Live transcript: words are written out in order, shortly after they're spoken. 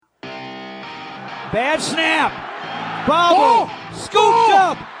Bad snap. Bobble. Scooped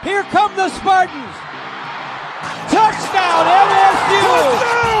up. Here come the Spartans. Touchdown,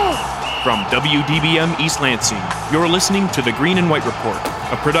 MSU. From WDBM East Lansing, you're listening to the Green and White Report,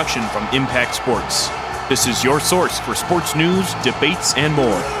 a production from Impact Sports. This is your source for sports news, debates, and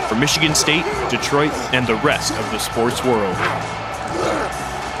more from Michigan State, Detroit, and the rest of the sports world.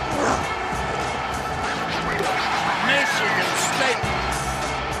 Michigan State.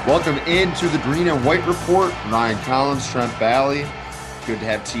 Welcome into the Green and White Report. Ryan Collins, Trent Bally. Good to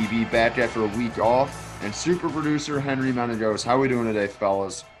have TV back after a week off. And super producer Henry Menegos. How are we doing today,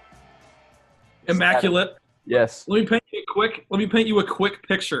 fellas? Immaculate. Yes. Let me paint you a quick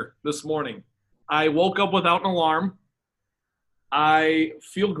picture this morning. I woke up without an alarm. I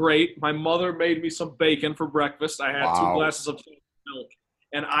feel great. My mother made me some bacon for breakfast. I had 2 glasses of milk,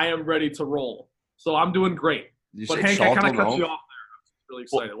 and I am ready to roll. So I'm doing great. But Hank, I kind of cut you off there. I'm really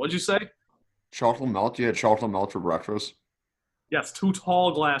excited. What'd you say? Chocolate milk? You had chocolate milk for breakfast? Yes, 2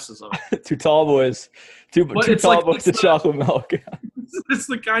 tall glasses of it. 2 tall boys. Two tall boys of chocolate milk. It's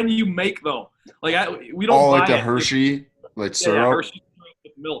the kind you make, though. We don't buy like the it. Hershey, like syrup? Yeah, Hershey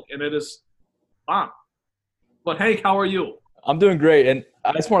with milk, and it is bomb. But Hank, how are you? I'm doing great, and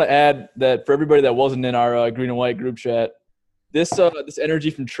I just want to add that for everybody that wasn't in our Green and White group chat, this energy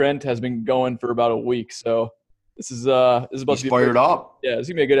from Trent has been going for about a week, so this is about He's to be fired up. Yeah, it's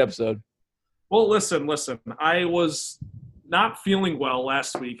gonna be a good episode. Well, listen. I was not feeling well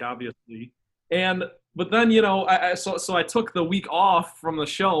last week, obviously, but then so I took the week off from the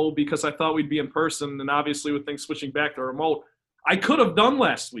show because I thought we'd be in person, and obviously with things switching back to remote, I could have done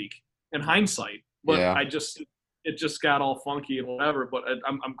last week in hindsight, but Yeah. it just got all funky and whatever. But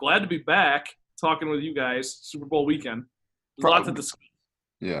I'm glad to be back talking with you guys. Super Bowl weekend, a lot to discuss.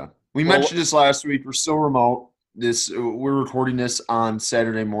 Yeah. We mentioned this last week. We're still remote. We're recording this on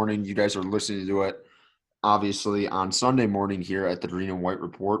Saturday morning. You guys are listening to it, obviously, on Sunday morning here at the Green and White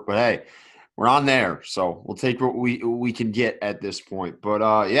Report. But, hey, we're on there, so we'll take what we can get at this point. But,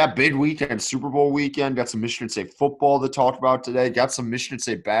 big weekend, Super Bowl weekend. Got some Michigan State football to talk about today. Got some Michigan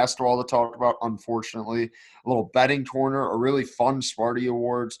State basketball to talk about, unfortunately. A little betting corner, a really fun Sparty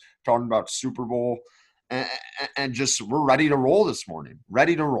Awards, talking about Super Bowl. And just we're ready to roll this morning.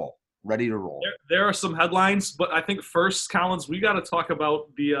 Ready to roll. There are some headlines, but I think first, Collins, we got to talk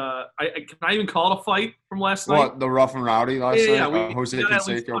about the can I even call it a fight from last night? What, the rough and rowdy last night? Yeah, Jose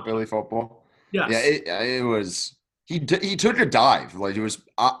Canseco, Billy Football. Yes. Yeah, it was – he took a dive. Like, it was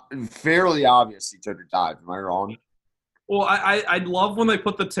fairly obvious he took a dive. Am I wrong? Well, I love when they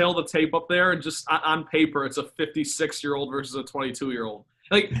put the tail of the tape up there and just on paper it's a 56-year-old versus a 22-year-old.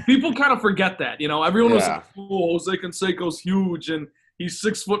 Like, people kind of forget that, Everyone was like, oh, Jose Canseco's huge and he's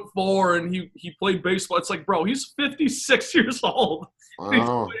 6'4" and he played baseball. It's like, bro, he's 56 years old. Wow. He's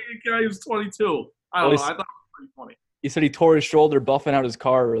playing a guy who's 22. I don't know. I thought it was pretty funny. He said he tore his shoulder buffing out his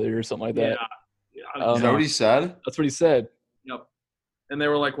car earlier or something like that. Yeah. Is that what he said? That's what he said. Yep. And they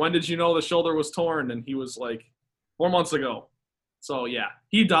were like, when did you know the shoulder was torn? And he was like, 4 months ago. So, yeah,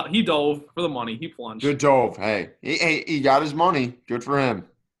 he dove for the money. He plunged. Good dove. Hey, he got his money. Good for him.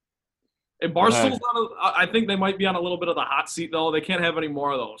 And Barstool's I think they might be on a little bit of the hot seat, though. They can't have any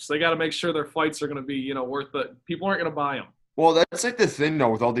more of those. They got to make sure their fights are going to be, worth it. People aren't going to buy them. Well, that's like the thing, though,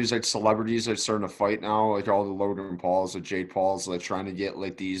 with all these like celebrities that are starting to fight now, like all the Logan Pauls, the Jake Pauls, like trying to get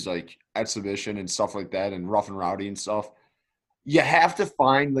like these like exhibition and stuff like that, and rough and rowdy and stuff. You have to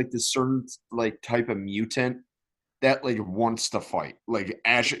find like this certain like type of mutant that like wants to fight. Like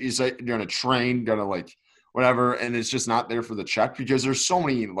Ash is like gonna train, gonna like whatever, and it's just not there for the check because there's so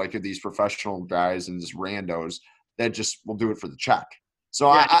many like of these professional guys and just randos that just will do it for the check.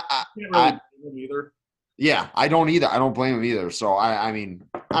 So Yeah, I can't really blame them either. Yeah, I don't either. I don't blame him either. So, I mean,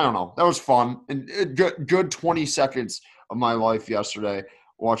 I don't know. That was fun. And good 20 seconds of my life yesterday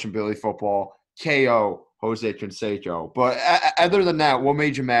watching Billy Football, KO Jose Canseco. But other than that, what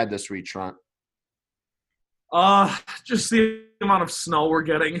made you mad this week, Trent? Just the amount of snow we're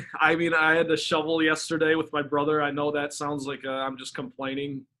getting. I mean, I had to shovel yesterday with my brother. I know that sounds like I'm just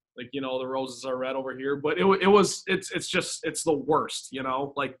complaining. Like, the roses are red over here, but it's the worst,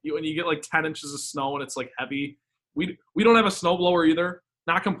 like when you get like 10 inches of snow and it's like heavy. We don't have a snowblower either.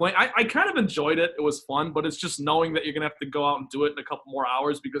 Not complaining. I kind of enjoyed it. It was fun, but it's just knowing that you're going to have to go out and do it in a couple more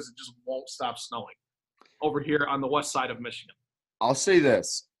hours because it just won't stop snowing over here on the west side of Michigan. I'll say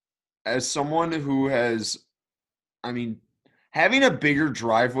this. As someone who has, having a bigger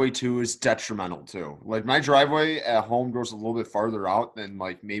driveway, too, is detrimental, too. Like, my driveway at home goes a little bit farther out than,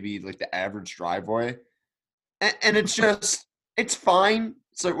 like, maybe, like, the average driveway. And it's just – it's fine.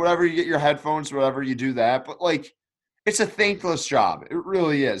 It's like whatever, you get your headphones, whatever, you do that. But, like, it's a thankless job. It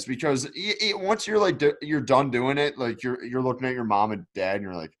really is, because once you're like you're done doing it, like you're looking at your mom and dad, and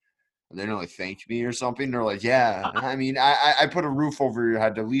you're like, they don't like thank me or something. They're like, yeah. I mean, I put a roof over your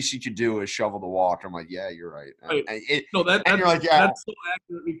head. The least you could do is shovel the walk. I'm like, yeah, you're right. Right. And you're like, yeah. That's so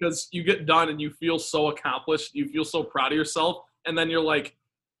accurate, because you get done and you feel so accomplished. You feel so proud of yourself. And then you're like,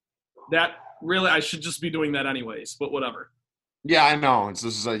 that really, I should just be doing that anyways, but whatever. Yeah, I know.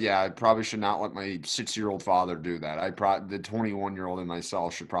 I probably should not let my 6-year-old father do that. The 21-year-old in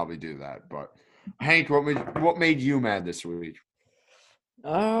myself should probably do that. But Hank, what made you mad this week?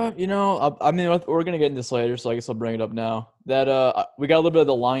 I mean, we're gonna get into this later, so I guess I'll bring it up now. That we got a little bit of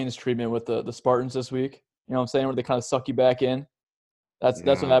the Lions treatment with the Spartans this week. You know what I'm saying? Where they kind of suck you back in. That's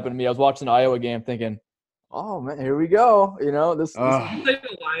what happened to me. I was watching the Iowa game, thinking, "Oh man, here we go." You know, this Did you say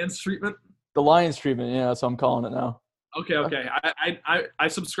the Lions treatment? The Lions treatment. Yeah, that's what I'm calling it now. Okay. I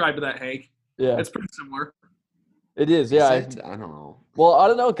subscribe to that, Hank. Yeah, it's pretty similar. It is. Yeah, I don't know. Well, I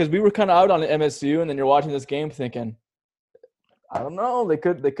don't know, because we were kind of out on MSU, and then you're watching this game, thinking, I don't know. They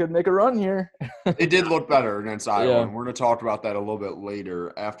could make a run here. It did look better against Iowa, Yeah. and we're going to talk about that a little bit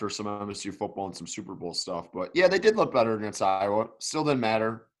later after some MSU football and some Super Bowl stuff. But yeah, they did look better against Iowa. Still didn't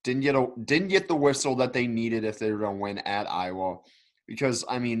matter. Didn't get the whistle that they needed if they were going to win at Iowa. Because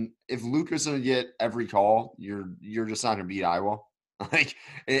I mean, if Luke is going to get every call, you're just not going to beat Iowa. Like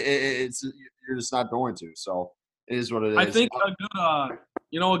you're just not going to. So it is what it is. I think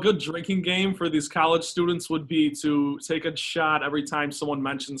a good drinking game for these college students would be to take a shot every time someone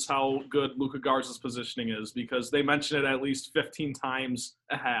mentions how good Luka Garza's positioning is, because they mention it at least 15 times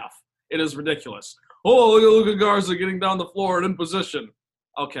a half. It is ridiculous. Oh, look at Luka Garza getting down the floor and in position.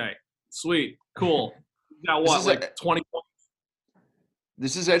 Okay, sweet, cool. You got what, like 20 points?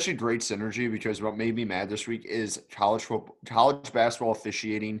 This is actually great synergy, because what made me mad this week is college basketball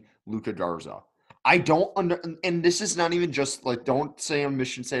officiating Luka Garza. I don't and this is not even just like, don't say I'm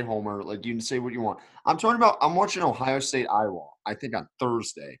Michigan State homer. Like, you can say what you want. I'm watching Ohio State, Iowa, I think on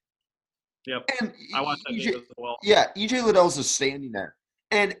Thursday. Yep. And I watched that game as well. Yeah, EJ Liddell's just standing there.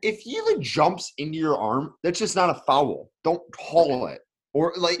 And if he like jumps into your arm, that's just not a foul. Don't call it.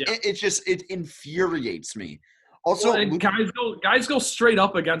 Or like, Yeah. it infuriates me. Also, and guys go straight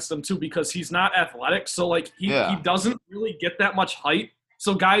up against him too, because he's not athletic. So like he doesn't really get that much height.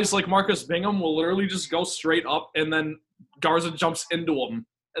 So guys like Marcus Bingham will literally just go straight up, and then Garza jumps into him,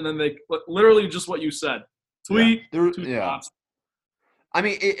 and then they literally just what you said. Tweet. Yeah. I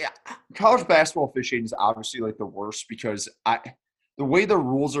mean, college basketball officiating is obviously like the worst, because the way the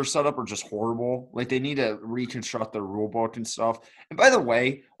rules are set up are just horrible. Like, they need to reconstruct the rule book and stuff. And by the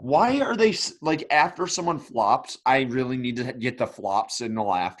way, why are they like, after someone flops, I really need to get the flop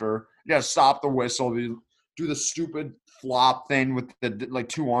signal after. You gotta stop the whistle, do the stupid flop thing with the like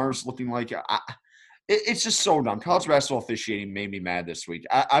two arms looking like it's just so dumb. College basketball officiating made me mad this week.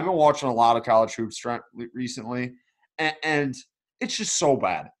 I've been watching a lot of college hoops recently, and it's just so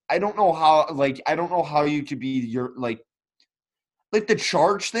bad. I don't know how you could be your like the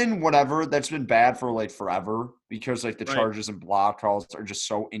charge thing, whatever, that's been bad for like forever, because like the charges and block calls are just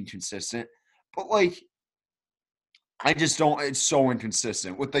so inconsistent. But like, I just don't. It's so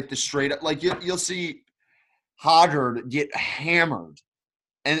inconsistent with like the straight up. Like you'll see Hoggard get hammered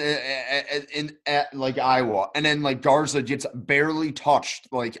and at like Iowa, and then like Garza gets barely touched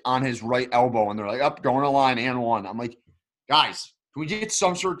like on his right elbow, and they're like, up, going to line and one. I'm like, guys, can we get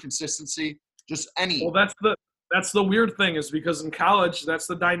some sort of consistency? Just any. Well, that's the weird thing, is because in college, that's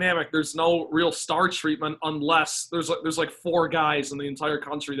the dynamic. There's no real star treatment unless there's like 4 guys in the entire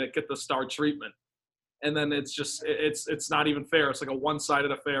country that get the star treatment, and then it's just it's not even fair. It's like a one-sided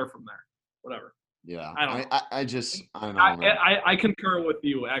affair from there. Whatever. Yeah, I don't know. I don't know. I concur with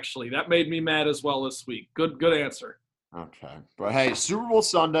you, actually. That made me mad as well this week. Good answer. Okay. But, hey, Super Bowl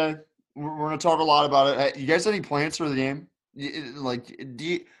Sunday, we're going to talk a lot about it. Hey, you guys have any plans for the game? Like,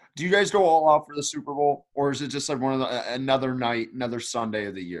 do you guys go all out for the Super Bowl, or is it just like another night, another Sunday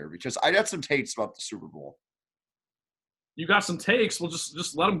of the year? Because I got some takes about the Super Bowl. You got some takes. Well,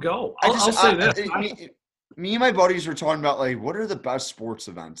 just let them go. I'll say this. Me and my buddies were talking about, like, what are the best sports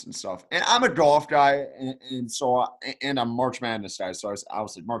events and stuff. And I'm a golf guy, and I'm March Madness guy. So I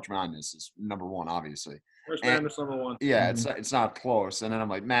was like, March Madness is number one, obviously. March Madness number one. Yeah, it's not close. And then I'm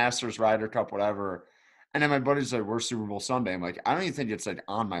like, Masters, Ryder Cup, whatever. And then my buddy's like, where's Super Bowl Sunday? I'm like, I don't even think it's like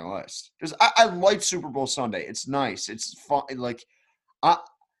on my list. Because I like Super Bowl Sunday. It's nice. It's fun. Like,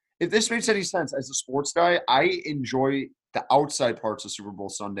 if this makes any sense, as a sports guy, I enjoy the outside parts of Super Bowl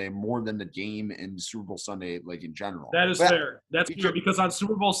Sunday more than the game and Super Bowl Sunday, like, in general. That is fair. That's fair, because on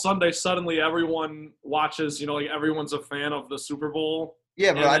Super Bowl Sunday, suddenly everyone watches, like everyone's a fan of the Super Bowl.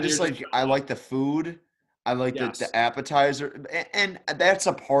 Yeah, but I like the food. I like Yes. the appetizer, and that's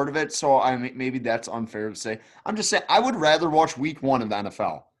a part of it. So I mean, maybe that's unfair to say. I'm just saying I would rather watch Week 1 of the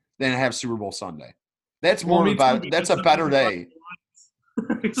NFL than have Super Bowl Sunday. That's Well, more me too, that's because a then better I get to watch day. the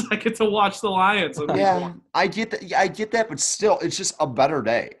Lions. Because I get to watch the Lions. On week Yeah, one. I get that. Yeah, I get that, but still, it's just a better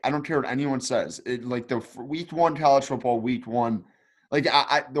day. I don't care what anyone says. Like the Week 1 college football, Week 1, like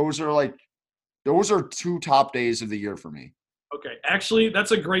those are two top days of the year for me. Okay, actually,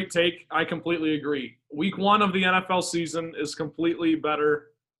 that's a great take. I completely agree. Week 1 of the NFL season is completely better.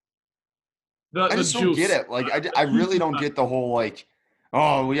 I just don't juice. get it. Like I really don't get the whole like,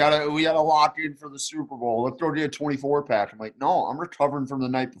 oh, we gotta lock in for the Super Bowl. Let's go get a 24 pack. I'm like, no, I'm recovering from the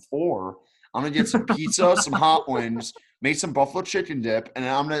night before. I'm gonna get some pizza, some hot wings, make some buffalo chicken dip, and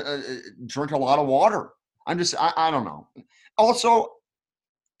I'm gonna drink a lot of water. I don't know. Also,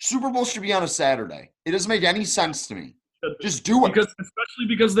 Super Bowl should be on a Saturday. It doesn't make any sense to me. Just do it. Especially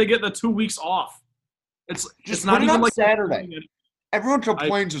because they get the 2 weeks off. It's Not not even on like Saturday. Everyone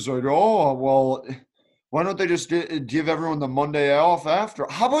complains. It's like, oh, well, why don't they just give everyone the Monday off after?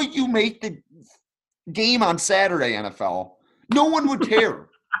 How about you make the game on Saturday, NFL? No one would care.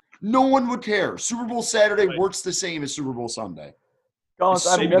 No one would care. Super Bowl Saturday works the same as Super Bowl Sunday.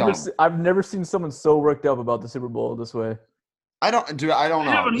 Collins, I've never seen someone so worked up about the Super Bowl this way. I don't know. I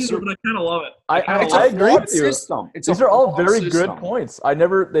haven't either, but I kind of love it. I agree with you. System. These are all very good points. They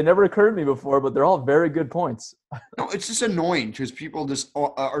never occurred to me before, but they're all very good points. No, it's just annoying because people just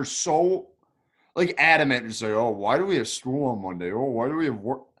are so like adamant and say, "Oh, why do we have school on Monday? Oh, why do we have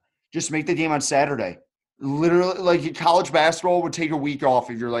work?" Just make the game on Saturday. Literally, like college basketball would take a week off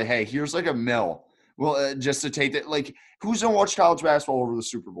if you're like, "Hey, here's like a mill." Well, just to take that, like, who's gonna watch college basketball over the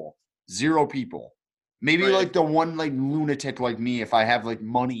Super Bowl? 0 people. Maybe like the one like lunatic like me if I have like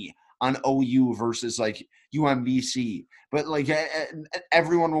money on OU versus like UMBC. But like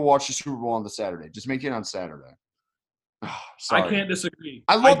everyone will watch the Super Bowl on the Saturday. Just make it on Saturday. I can't disagree.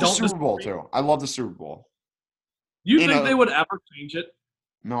 I love the Super Bowl too. I love the Super Bowl. You think they would ever change it?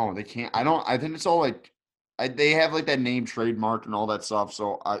 No, they can't. I think it's all like they have like that name trademark and all that stuff.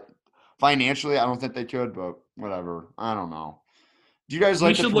 So financially, I don't think they could. But whatever. I don't know. Do you guys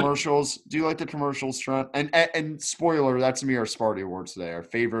like the commercials? Do you like the commercials, Trent? And spoiler, that's me, our Sparty Awards today, our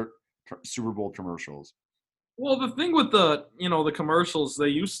favorite Super Bowl commercials. Well, the thing with the commercials, they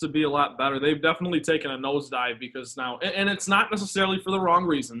used to be a lot better. They've definitely taken a nosedive because now, and it's not necessarily for the wrong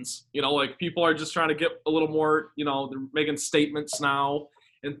reasons. Like people are just trying to get a little more, they're making statements now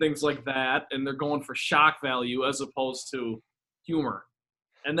and things like that, and they're going for shock value as opposed to humor.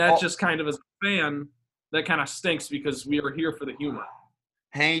 And that just kind of, as a fan, that kind of stinks because we are here for the humor.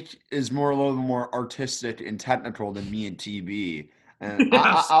 Hank is a little more artistic and technical than me and TB. And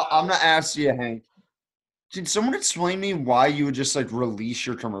yes. I'm going to ask you, Hank, can someone explain me why you would just like release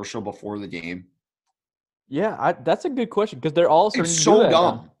your commercial before the game? Yeah, that's a good question because they're all starting to do so that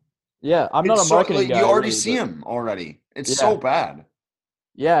dumb. Now. Yeah, I'm not a marketing guy. You already see them already. It's so bad.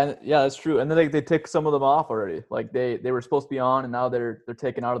 Yeah, that's true. And then they took some of them off already. Like they were supposed to be on, and now they're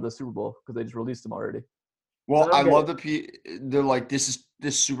taken out of the Super Bowl because they just released them already. Well, I love they're like this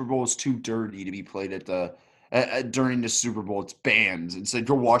Super Bowl is too dirty to be played at the during the Super Bowl. It's banned. It's like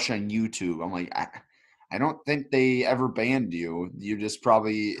go watch on YouTube. I'm like, I don't think they ever banned you. You just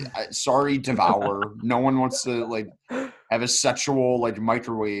probably sorry, Devour. No one wants to like have a sexual like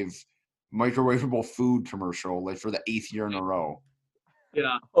microwavable food commercial like for the 8th year in a row.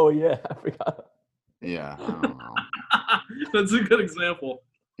 Yeah. Oh yeah, I forgot. Yeah, I don't know. That's a good example.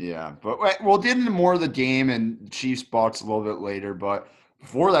 Yeah, but we'll get into more of the game and Chiefs Bucks a little bit later. But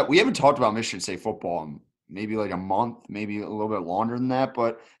before that, we haven't talked about Michigan State football in maybe like a month, maybe a little bit longer than that.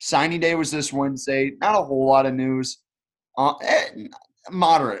 But signing day was this Wednesday. Not a whole lot of news.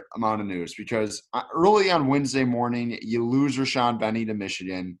 Moderate amount of news because early on Wednesday morning, you lose Rashawn Benny to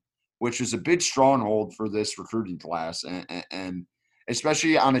Michigan, which was a big stronghold for this recruiting class. And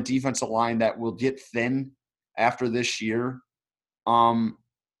especially on a defensive line that will get thin after this year.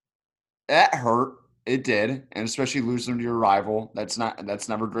 That hurt. It did, and especially losing to your rival. That's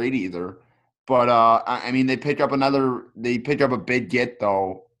never great either. But I mean, they pick up a big get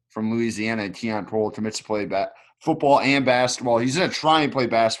though from Louisiana. Keon Cole commits to play football and basketball. He's gonna try and play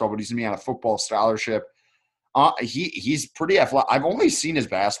basketball, but he's gonna be on a football scholarship. He's pretty athletic. I've only seen his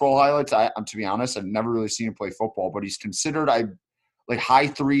basketball highlights. To be honest, I've never really seen him play football. But he's considered like high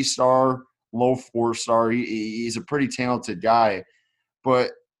 3-star, low 4-star. He's a pretty talented guy.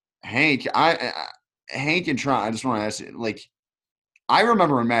 But Hank, Hank and Trent, I just want to ask you, like, I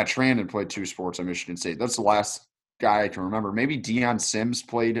remember when Matt Trandon played 2 sports at Michigan State. That's the last guy I can remember. Maybe Deion Sims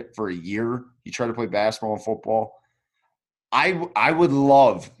played for a year. He tried to play basketball and football. I would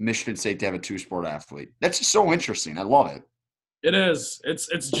love Michigan State to have a two-sport athlete. That's just so interesting. I love it. It is.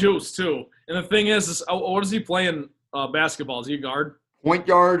 It's juice too. And the thing is what is he playing basketball? Is he a guard? Point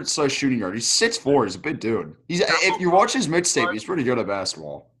guard / shooting guard. He's 6'4". He's a big dude. If you watch his mixtape, he's pretty good at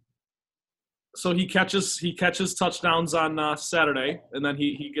basketball. So he catches touchdowns on Saturday, and then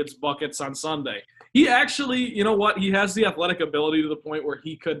he gets buckets on Sunday. He actually, you know what? He has the athletic ability to the point where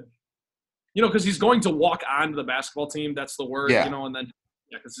he could, because he's going to walk on to the basketball team. That's the word, Yeah. And then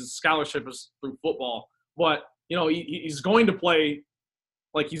because his scholarship is through football. But he's going to play,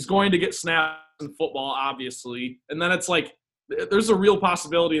 like he's going to get snaps in football, obviously, and then it's like there's a real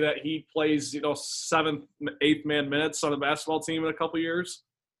possibility that he plays, 7th, 8th man minutes on the basketball team in a couple years.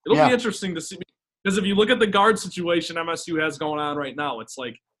 It'll be interesting to see, because if you look at the guard situation MSU has going on right now, it's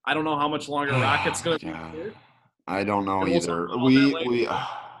like I don't know how much longer Rocket's going to be here. I don't know And either.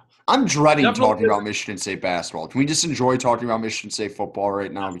 I'm dreading talking about Michigan State basketball. Can we just enjoy talking about Michigan State football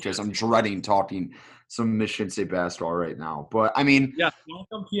right now? Because I'm dreading talking some Michigan State basketball right now. But I mean, yes,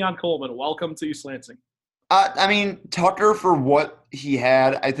 welcome Keon Coleman. Welcome to East Lansing. I mean, Tucker, for what he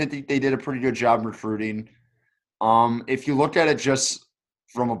had, I think they did a pretty good job recruiting. If you look at it just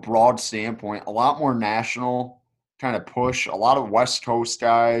from a broad standpoint, a lot more national kind of push, a lot of West Coast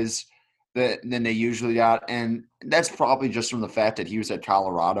guys than they usually got. And that's probably just from the fact that he was at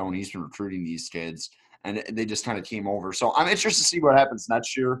Colorado and he's been recruiting these kids, and they just kind of came over. So I'm interested to see what happens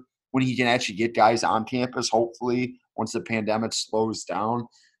next year when he can actually get guys on campus, hopefully, once the pandemic slows down.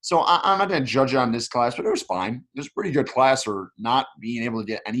 So I'm not going to judge it on this class, but it was fine. It was a pretty good class for not being able to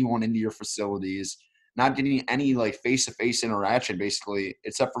get anyone into your facilities, not getting any, like, face-to-face interaction, basically,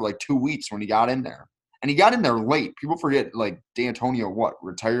 except for, like, 2 weeks when he got in there. And he got in there late. People forget, like, D'Antonio,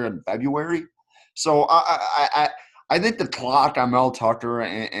 retired in February? So I think the clock on Mel Tucker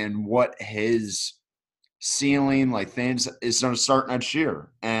and what his ceiling, like, things is going to start next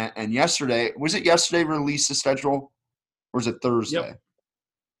year. And yesterday – was it yesterday released the schedule? Or was it Thursday? Yep.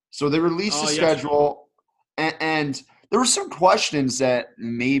 So they released the schedule, and there were some questions that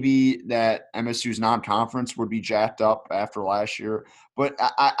maybe that MSU's non-conference would be jacked up after last year. But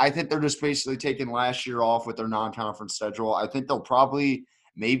I think they're just basically taking last year off with their non-conference schedule. I think they'll probably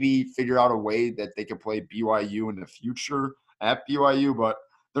maybe figure out a way that they can play BYU in the future at BYU, but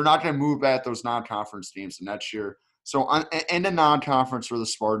they're not going to move back those non-conference games next year. So in the non-conference for the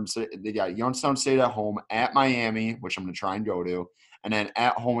Spartans, they got Youngstown State at home, at Miami, which I'm going to try and go to, and then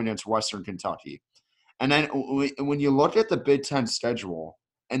at home against Western Kentucky. And then when you look at the Big Ten schedule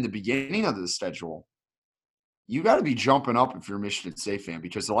and the beginning of the schedule, you got to be jumping up if you're a Michigan State fan,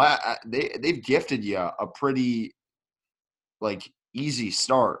 because they've gifted you a pretty, like, easy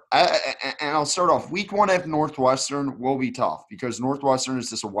start. And I'll start off. Week 1 at Northwestern will be tough because Northwestern is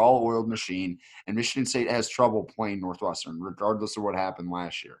just a well-oiled machine, and Michigan State has trouble playing Northwestern regardless of what happened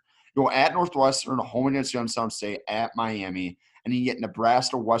last year. You go at Northwestern, home against Youngstown State, at Miami, and you get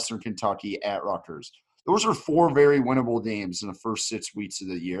Nebraska, Western Kentucky, at Rutgers. Those are 4 very winnable games in the first 6 weeks of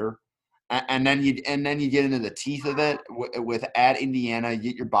the year. And then you get into the teeth of it with at Indiana, you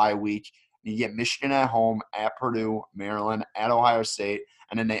get your bye week. You get Michigan at home, at Purdue, Maryland, at Ohio State,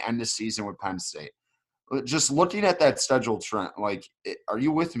 and then they end the season with Penn State. Just looking at that schedule, Trent, like, are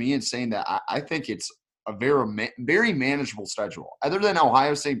you with me in saying that I think it's a very manageable schedule? Other than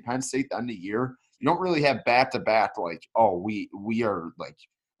Ohio State and Penn State at the end of the year, you don't really have back-to-back, like, oh, we are, like,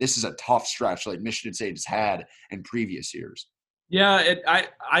 this is a tough stretch like Michigan State has had in previous years. Yeah,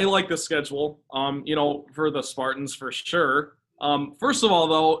 I like the schedule, for the Spartans for sure. First of all,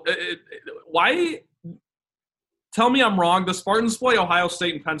 though, why – tell me I'm wrong. The Spartans play Ohio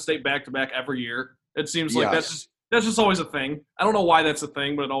State and Penn State back-to-back every year. It seems like that's just always a thing. I don't know why that's a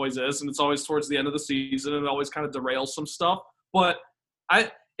thing, but it always is, and it's always towards the end of the season, and it always kind of derails some stuff. But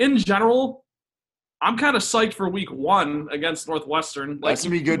in general, I'm kind of psyched for week 1 against Northwestern. Like, that's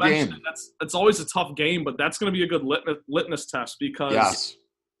going to be a good game. That's always a tough game, but that's going to be a good litmus test because,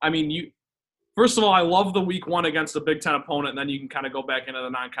 I mean, first of all, I love the week 1 against a Big Ten opponent, and then you can kind of go back into the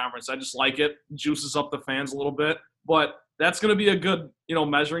non-conference. I just like it. Juices up the fans a little bit. But that's going to be a good,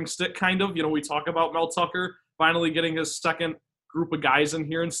 measuring stick kind of. We talk about Mel Tucker finally getting his second group of guys in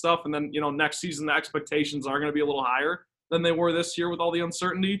here and stuff. And then, next season the expectations are going to be a little higher than they were this year with all the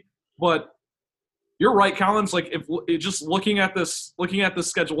uncertainty. But you're right, Collins. Like, if just looking at this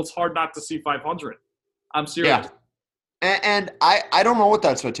schedule, it's hard not to see 500. I'm serious. Yeah. And I don't know what the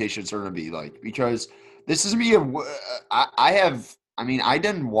expectations are going to be like, because this is going to be I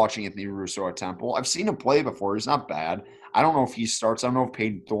didn't watch Anthony Russo at Temple. I've seen him play before. He's not bad. I don't know if he starts. I don't know if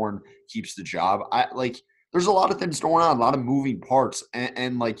Peyton Thorne keeps the job. There's a lot of things going on, a lot of moving parts.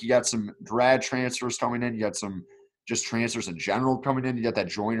 And like, you got some grad transfers coming in. You got some just transfers in general coming in. You got that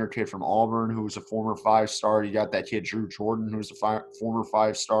Joyner kid from Auburn who was a former 5-star. You got that kid Drew Jordan who's a former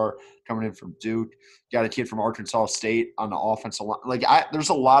 5-star coming in from Duke. You got a kid from Arkansas State on the offensive line. Like, there's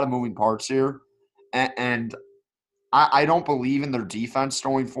a lot of moving parts here, and I don't believe in their defense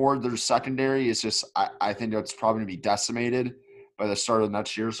going forward. Their secondary is just I think it's probably going to be decimated by the start of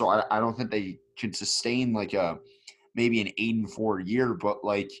next year. So I don't think they can sustain like maybe an 8-4 year, but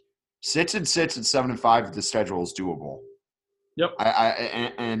like 6-6 and 7-5 the schedule is doable. Yep.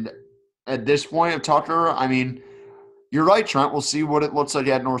 And at this point of Tucker, I mean, you're right, Trent. We'll see what it looks like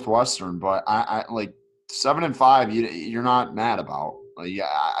at Northwestern, but I like 7-5. You're not mad about. Like,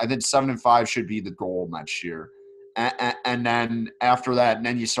 I think 7-5 should be the goal next year. And then after that, and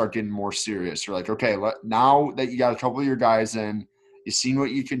then you start getting more serious. You're like, okay, now that you got a couple of your guys in, you've seen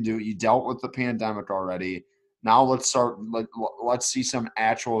what you can do. You dealt with the pandemic already. Now let's see some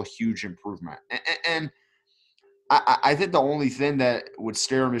actual huge improvement. And I think the only thing that would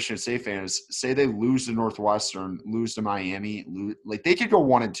scare a Michigan State fan is say they lose to Northwestern, lose to Miami, like they could go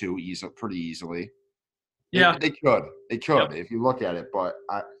 1-2 pretty easily. Yeah, they could. They could if you look at it, but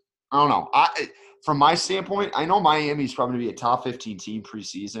I don't know. From my standpoint, I know Miami's probably going to be a top 15 team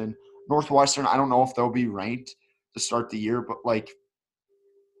preseason. Northwestern, I don't know if they'll be ranked to start the year, but like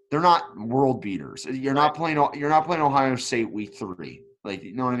they're not world beaters. You're not playing Ohio State week 3. Like,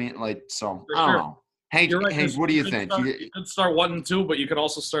 you know what I mean? Like, so I don't know. Hank, what do you think? You could start 1-2, but you could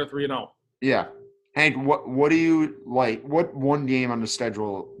also start 3-0. Yeah. Hank, what do you like? What one game on the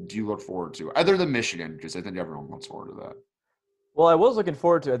schedule do you look forward to, other than Michigan? Because I think everyone looks forward to that. Well, I was looking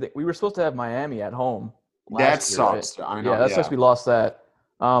forward to. I think we were supposed to have Miami at home. That sucks. Right? I know. Yeah, that sucks. We lost that.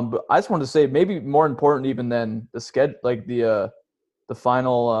 But I just wanted to say, maybe more important even than the schedule, like the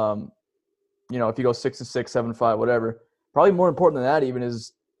final. If you go 6-6, 7-5, whatever. Probably more important than that even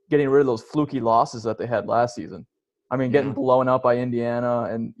is getting rid of those fluky losses that they had last season. I mean, getting blown out by Indiana,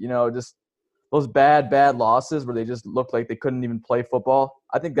 and just those bad losses where they just looked like they couldn't even play football.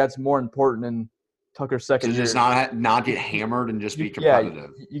 I think that's more important than Tucker's second year. Just not get hammered and just be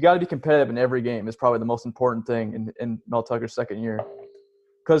competitive. Yeah, you got to be competitive in every game. Is probably the most important thing in Mel Tucker's second year,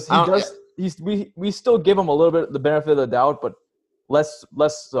 because we still give him a little bit the benefit of the doubt, but less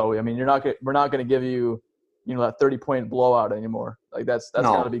so. I mean, we're not going to give you that 30-point blowout anymore. Like that's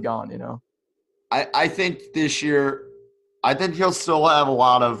got to be gone. I think this year, I think he'll still have a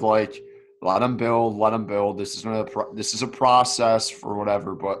lot of like. Let them build. This is a process for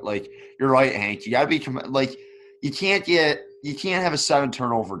whatever. But like you're right, Hank. You got to be like you can't have a 7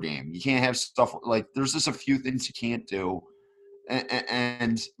 turnover game. You can't have stuff like there's just a few things you can't do,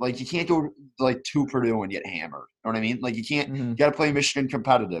 and like you can't go like to Purdue and get hammered. You know what I mean? Like you can't. Mm-hmm. You got to play Michigan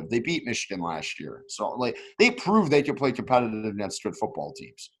competitive. They beat Michigan last year, so like they proved they could play competitive against good football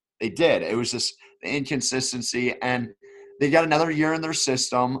teams. They did. It was just the inconsistency and. They got another year in their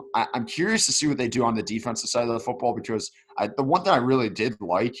system. I'm curious to see what they do on the defensive side of the football because the one thing I really did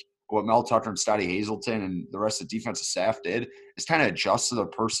like what Mel Tucker and Scotty Hazelton and the rest of the defensive staff did is kind of adjust to their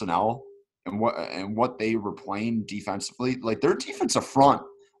personnel and what they were playing defensively. Like their defensive front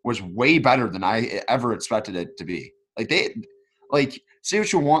was way better than I ever expected it to be. Like say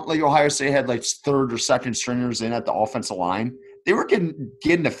what you want. Like Ohio State had like third or second stringers in at the offensive line. They were getting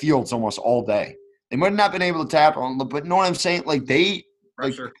the fields almost all day. They might not have been able to tap on, but you know what I'm saying? Like they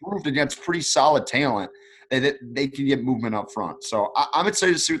proved against pretty solid talent that they can get movement up front. So I'm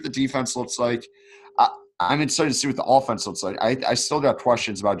excited to see what the defense looks like. I'm excited to see what the offense looks like. I still got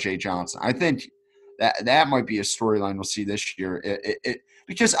questions about Jay Johnson. I think that might be a storyline we'll see this year.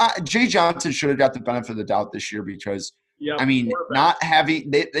 Because Jay Johnson should have got the benefit of the doubt this year because, not having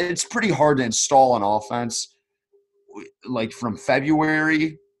 – it's pretty hard to install an offense like from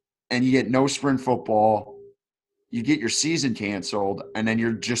February – and you get no spring football, you get your season canceled, and then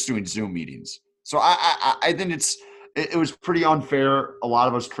you're just doing Zoom meetings. So I think it was pretty unfair. A lot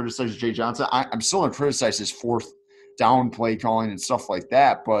of us criticized Jay Johnson. I'm still going to criticize his fourth down play calling and stuff like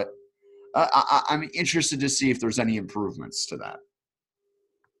that, but I'm interested to see if there's any improvements to that.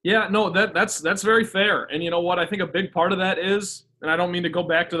 Yeah, no, that's very fair. And you know what? I think a big part of that is, and I don't mean to go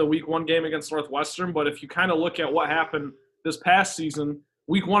back to the Week 1 game against Northwestern, but if you kind of look at what happened this past season,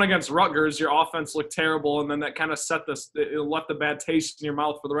 Week 1 against Rutgers, your offense looked terrible, and then that kind of it left a bad taste in your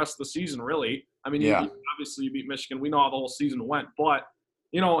mouth for the rest of the season, really. I mean, obviously you beat Michigan. We know how the whole season went. But,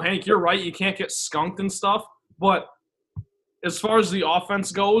 Hank, you're right. You can't get skunked and stuff. But as far as the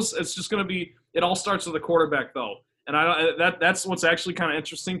offense goes, it's just going to be – it all starts with the quarterback, though. And that's what's actually kind of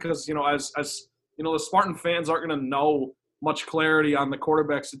interesting because, as the Spartan fans aren't going to know much clarity on the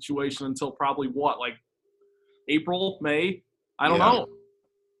quarterback situation until probably April, May? I don't know.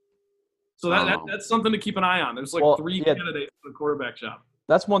 So that's something to keep an eye on. There's like 3 candidates for the quarterback job.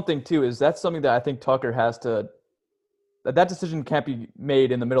 That's one thing too. Is that's something that I think Tucker has to. That decision can't be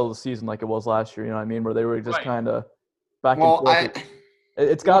made in the middle of the season like it was last year. You know what I mean? Where they were just kind of back and forth.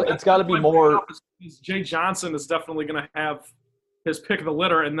 It's got to be more. Jay Johnson is definitely going to have his pick of the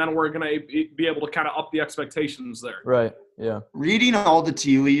litter, and then we're going to be able to kind of up the expectations there. Right. Yeah. Reading all the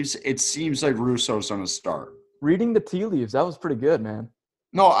tea leaves, it seems like Russo's going to start. Reading the tea leaves, that was pretty good, man.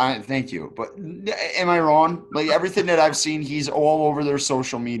 No, thank you. But am I wrong? Like everything that I've seen, he's all over their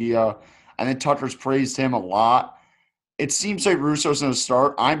social media. I think Tucker's praised him a lot. It seems like Russo's going to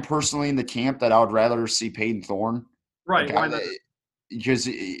start. I'm personally in the camp that I would rather see Peyton Thorne. Right. Because,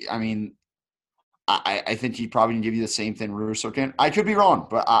 I mean, I think he probably can give you the same thing Russo can. I could be wrong,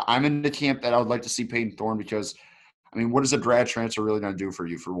 but I'm in the camp that I would like to see Peyton Thorne because, I mean, what is a grad transfer really going to do for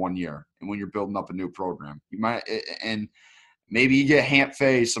you for 1 year? And when you're building up a new program, you might and maybe you get Hamp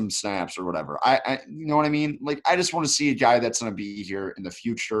Fay some snaps or whatever. You know what I mean? Like, I just want to see a guy that's going to be here in the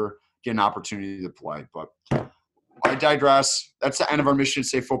future, get an opportunity to play. But I digress. That's the end of our Michigan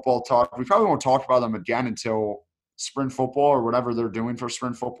State football talk. We probably won't talk about them again until spring football or whatever they're doing for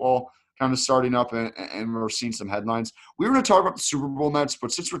spring football. Kind of starting up, and we're seeing some headlines. We were going to talk about the Super Bowl Nets,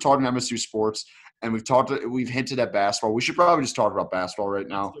 but since we're talking MSU sports and we've hinted at basketball, we should probably just talk about basketball right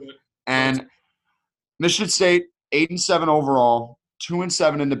now. And Michigan State 8-7 overall,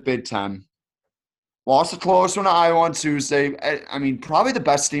 2-7 in the Big Ten. Lost a close one to Iowa on Tuesday. I mean, probably the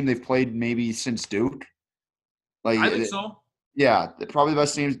best team they've played maybe since Duke. Like I think so. Yeah, probably the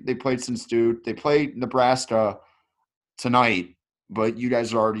best team they played since Duke. They played Nebraska tonight. But you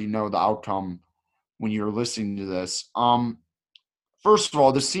guys already know the outcome when you're listening to this. First of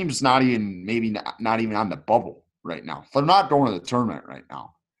all, this team's not even on the bubble right now. They're not going to the tournament right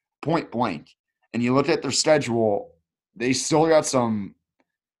now, point blank. And you look at their schedule, they still got some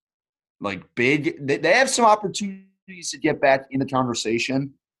like big. They have some opportunities to get back in the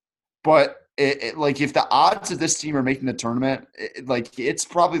conversation. But like if the odds of this team are making the tournament, it's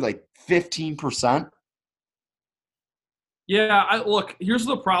probably like 15%. Yeah, look, here's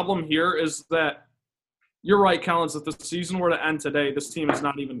the problem here is that you're right, Collins, if the season were to end today, this team is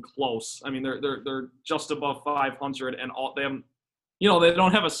not even close. I mean, they're just above 500 and they haven't, they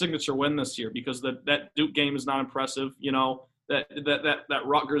don't have a signature win this year because that Duke game is not impressive. That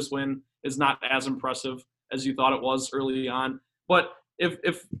Rutgers win is not as impressive as you thought it was early on. But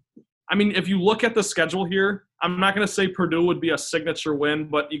if you look at the schedule here, I'm not going to say Purdue would be a signature win,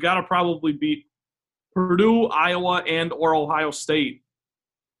 but you got to probably beat Purdue, Iowa, and or Ohio State,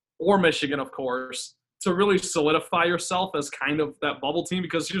 or Michigan, of course, to really solidify yourself as kind of that bubble team.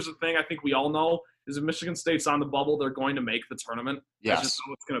 Because here's the thing I think we all know is if Michigan State's on the bubble, they're going to make the tournament. Yes. That's just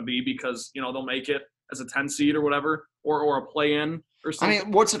how it's going to be because, they'll make it as a 10 seed or whatever, or a play-in or something. I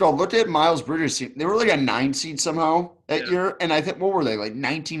mean, what's it all? Look at Miles Bridges' team. They were like a 9 seed somehow that year. And I think, what were they, like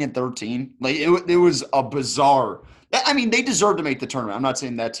 19 and 13? Like, it was a bizarre – I mean, they deserved to make the tournament. I'm not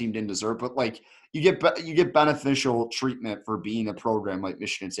saying that team didn't deserve, but, like – You get beneficial treatment for being a program like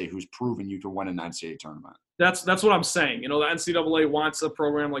Michigan State who's proven you can win an NCAA tournament. That's what I'm saying. The NCAA wants a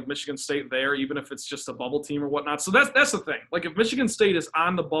program like Michigan State there, even if it's just a bubble team or whatnot. So that's the thing. Like if Michigan State is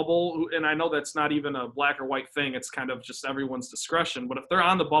on the bubble, and I know that's not even a black or white thing, it's kind of just everyone's discretion. But if they're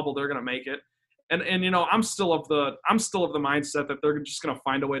on the bubble, they're going to make it. And I'm still of the mindset that they're just going to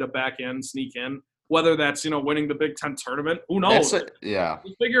find a way to sneak in. Whether that's, winning the Big Ten tournament, who knows? Yeah.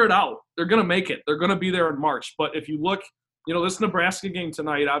 We'll figure it out. They're going to make it. They're going to be there in March. But if you look, this Nebraska game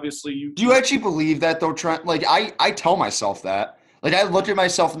tonight, obviously Do you actually believe that, though, Trent? Like, I tell myself that. Like, I look at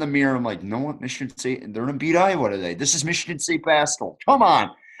myself in the mirror. I'm like, no, what, Michigan State? They're going to beat Iowa today. This is Michigan State basketball. Come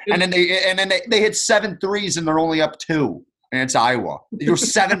on. And then they hit 7 threes, and they're only up 2. And it's Iowa. You're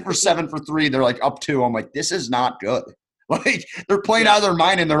 7 for 7 for 3. They're, like, up 2. I'm like, this is not good. Like, they're playing out of their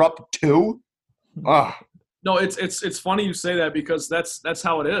mind, and they're up 2. Oh. No, it's funny you say that because that's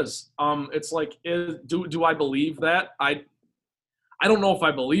how it is. It's like, do I believe that? I don't know if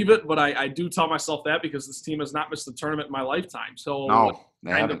I believe it, but I do tell myself that because this team has not missed the tournament in my lifetime. So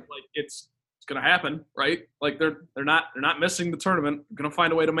kind of like it's going to happen, right? Like they're not missing the tournament. They're going to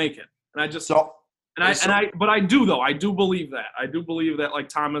find a way to make it. And I just but I do though. I do believe that. I do believe that like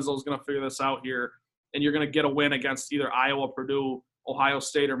Tom Izzo is going to figure this out here, and you're going to get a win against either Iowa, Purdue, Ohio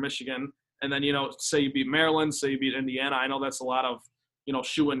State, or Michigan. And then, say you beat Maryland, say you beat Indiana. I know that's a lot of,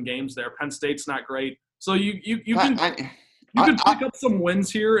 shoe-in games there. Penn State's not great. So you can pick up some wins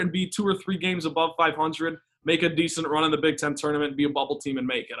here and be 2 or 3 games above 500, make a decent run in the Big Ten tournament, be a bubble team and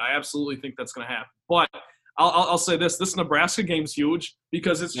make it. I absolutely think that's going to happen. But I'll say this Nebraska game's huge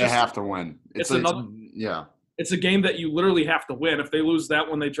because it's just – they have to win. It's it's a game that you literally have to win. If they lose that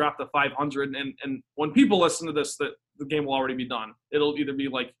one, they drop to 500. And when people listen to this, the game will already be done. It'll either be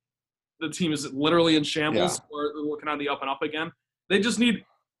like the team is literally in shambles or they're looking on the up and up again. They just need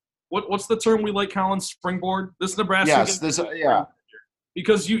what's the term we like, Colin? Springboard. This Nebraska. Yes,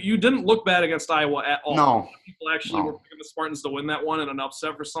 because you didn't look bad against Iowa at all. No. People actually were picking the Spartans to win that one in an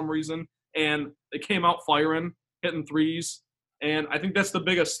upset for some reason. And they came out firing, hitting threes. And I think that's the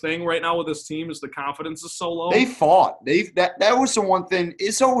biggest thing right now with this team is the confidence is so low. They fought. That was the one thing.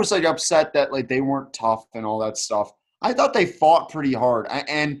 It's always like upset that like they weren't tough and all that stuff. I thought they fought pretty hard.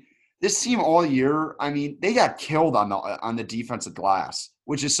 And this team all year, I mean, they got killed on the defensive glass,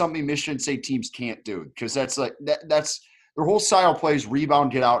 which is something Michigan State teams can't do because that's their whole style plays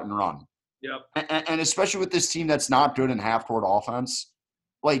rebound, get out, and run. Yep. And especially with this team that's not good in half-court offense,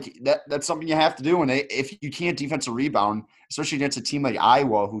 like that's something you have to do. And if you can't defensive rebound, especially against a team like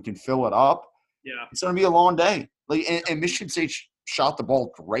Iowa who can fill it up, it's going to be a long day. Like and Michigan State shot the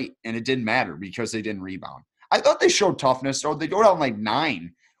ball great, and it didn't matter because they didn't rebound. I thought they showed toughness. So they go down like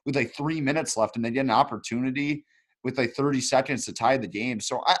 9 with like 3 minutes left, and they get an opportunity with like 30 seconds to tie the game.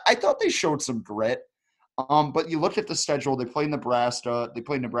 So I thought they showed some grit. But you look at the schedule, they played Nebraska. They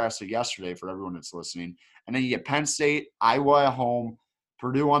played Nebraska yesterday for everyone that's listening. And then you get Penn State, Iowa at home,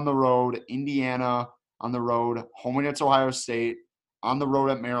 Purdue on the road, Indiana on the road, home against Ohio State, on the road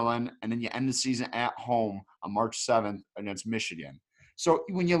at Maryland, and then you end the season at home on March 7th against Michigan. So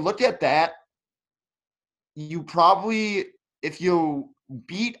when you look at that, you probably, if you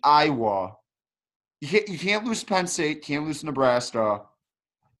beat Iowa, you can't lose Penn State, can't lose Nebraska.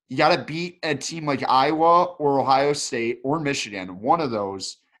 You got to beat a team like Iowa or Ohio State or Michigan, one of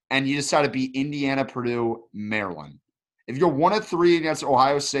those, and you just got to beat Indiana, Purdue, Maryland. If you're 1 of 3 against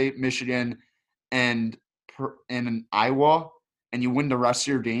Ohio State, Michigan, and Iowa, and you win the rest of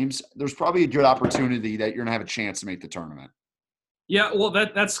your games, there's probably a good opportunity that you're going to have a chance to make the tournament. Yeah, well,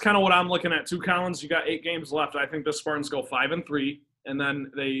 that's kind of what I'm looking at too, Collins. You got 8 games left. I think the Spartans go 5-3, and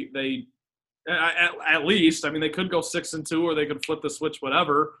then they at least, I mean, they could go 6-2 or they could flip the switch,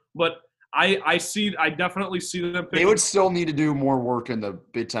 whatever. But I definitely see them. They would still need to do more work in the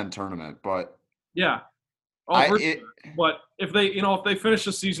Big Ten tournament, but yeah. But if they finish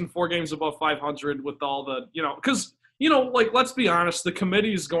the season 4 games above 500 with all the, because, like, let's be honest, the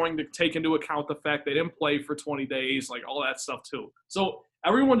committee is going to take into account the fact they didn't play for 20 days, like all that stuff too. So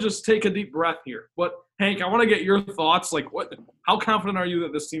everyone just take a deep breath here. But Hank, I want to get your thoughts. Like, how confident are you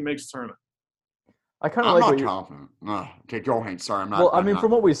that this team makes the tournament? I kind of like what you're confident. Okay, go Hank. Sorry, I'm not. Well, I mean,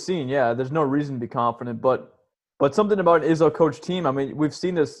 from what we've seen, there's no reason to be confident. But something about an Izzo coach team, I mean, we've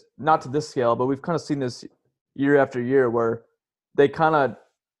seen this, not to this scale, but we've kind of seen this year after year where they kind of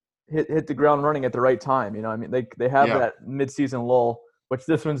hit the ground running at the right time. I mean, they have that midseason lull, which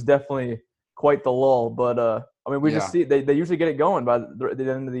this one's definitely quite the lull. But, I mean, we just see they usually get it going by the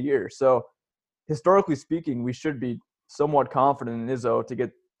end of the year. So historically speaking, we should be somewhat confident in Izzo to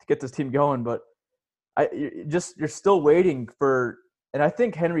get this team going. But you're still waiting for – and I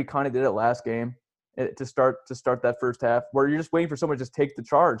think Henry kind of did it last game to start that first half, where you're just waiting for someone to just take the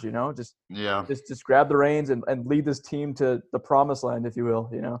charge, just grab the reins and lead this team to the promised land, if you will,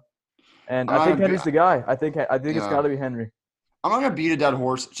 And I think Henry's the guy. I think it's got to be Henry. I'm not going to beat a dead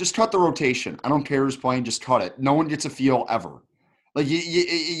horse. Just cut the rotation. I don't care who's playing. Just cut it. No one gets a feel ever. Like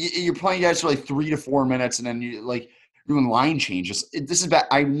you're playing guys for like 3 to 4 minutes, and then you like doing line changes. This is bad.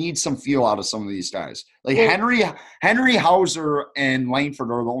 I need some feel out of some of these guys. Like Henry, Hauser, and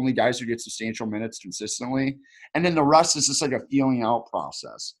Langford are the only guys who get substantial minutes consistently, and then the rest is just like a feeling out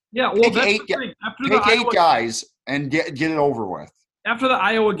process. Yeah, well, pick 8 guys and get it over with. After the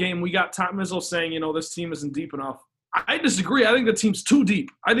Iowa game, we got Tom Izzo saying, this team isn't deep enough. I disagree. I think the team's too deep.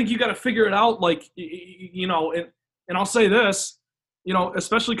 I think you got to figure it out. Like, and I'll say this.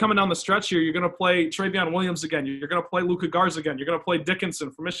 Especially coming down the stretch here, you're going to play Travion Williams again. You're going to play Luka Garza again. You're going to play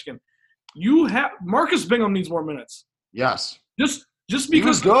Dickinson from Michigan. Marcus Bingham needs more minutes. Yes. Just because he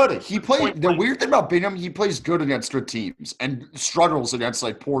was good. He played. The weird thing about Bingham, he plays good against good teams and struggles against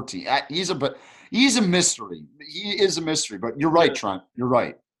like poor teams. He's a mystery. He is a mystery. But you're right, Trent. You're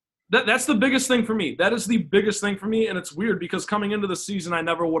right. That's the biggest thing for me. That is the biggest thing for me, and it's weird because coming into the season, I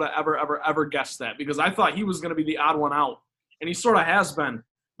never would have ever guessed that because I thought he was going to be the odd one out. And he sort of has been.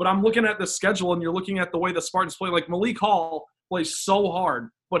 But I'm looking at the schedule, and you're looking at the way the Spartans play. Like, Malik Hall plays so hard,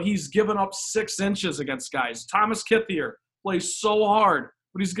 but he's given up 6 inches against guys. Thomas Kithier plays so hard,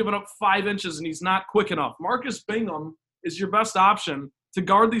 but he's given up 5 inches, and he's not quick enough. Marcus Bingham is your best option to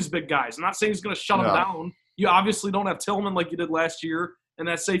guard these big guys. I'm not saying he's going to shut them down. You obviously don't have Tillman like you did last year and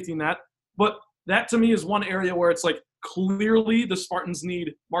that safety net. But that, to me, is one area where it's like clearly the Spartans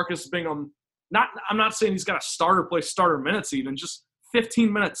need Marcus Bingham I'm not saying he's got to start or play starter minutes even, just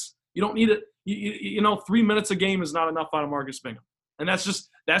 15 minutes. You don't need it. 3 minutes a game is not enough out of Marcus Bingham. And that's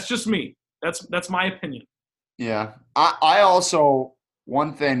just me. That's my opinion. Yeah. I also, the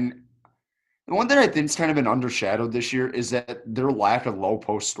one thing I think is kind of been undershadowed this year is that their lack of low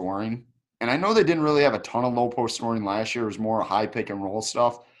post scoring. And I know they didn't really have a ton of low post scoring last year. It was more high pick and roll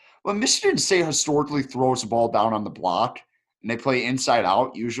stuff. But Michigan State historically throws the ball down on the block, and they play inside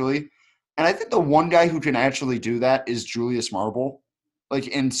out usually. And I think the one guy who can actually do that is Julius Marble, like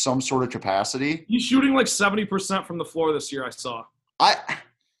in some sort of capacity. He's shooting like 70% from the floor this year, I saw.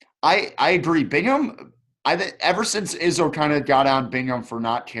 I agree. Bingham, ever since Izzo kind of got on Bingham for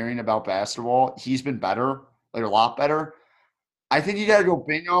not caring about basketball, he's been better, like a lot better. I think you got to go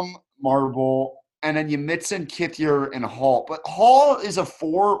Bingham, Marble, and then you mix in Kithier and Hall. But Hall is a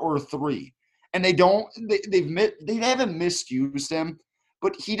 4 or a 3, and they haven't misused him,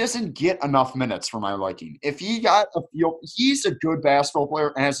 but he doesn't get enough minutes for my liking. If he got a feel, he's a good basketball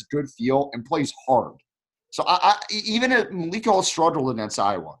player and has a good feel and plays hard. So even if Malik Hall struggled against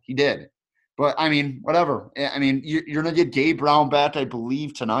Iowa, he did. But, I mean, whatever. I mean, you're going to get Gabe Brown back, I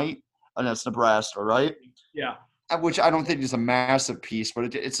believe, tonight against Nebraska, right? Yeah. Which I don't think is a massive piece,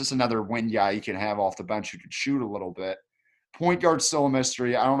 but it's just another win guy you can have off the bench who could shoot a little bit. Point guard's still a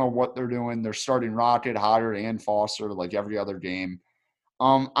mystery. I don't know what they're doing. They're starting Rocket, Hodder, and Foster like every other game.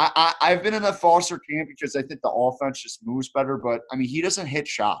 I've been in the Foster camp because I think the offense just moves better, but, I mean, he doesn't hit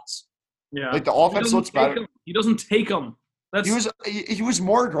shots. Yeah. Like the offense looks better. He doesn't take them. He was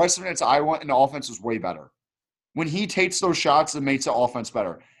more aggressive against Iowa, and the offense was way better. When he takes those shots, it makes the offense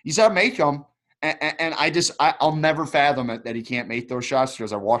better. He's got to make them, and I'll never fathom it that he can't make those shots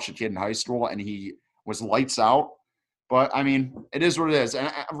because I watched a kid in high school, and he was lights out. But, I mean, it is what it is. And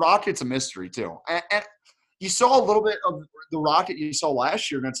Rocket's a mystery, too. And you saw a little bit of the Rocket you saw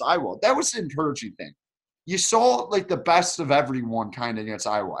last year against Iowa. That was an encouraging thing. You saw, like, the best of everyone kind of against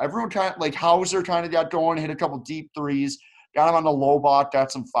Iowa. Everyone kind of – like, Hauser kind of got going, hit a couple deep threes, got him on the low block,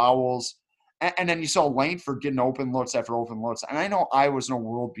 got some fouls. And then you saw Langford getting open looks after open looks. And I know Iowa's no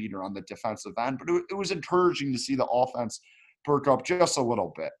world beater on the defensive end, but it was encouraging to see the offense perk up just a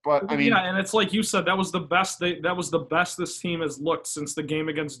little bit. But, I mean – yeah, and it's like you said, that was the best this team has looked since the game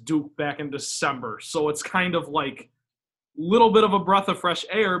against Duke back in December. So it's kind of like – little bit of a breath of fresh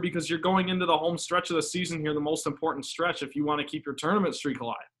air because you're going into the home stretch of the season here, the most important stretch if you want to keep your tournament streak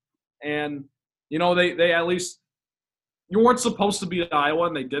alive. And, they at least – you weren't supposed to beat Iowa,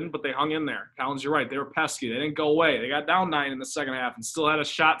 and they didn't, but they hung in there. Collins, you're right. They were pesky. They didn't go away. They got down 9 in the second half and still had a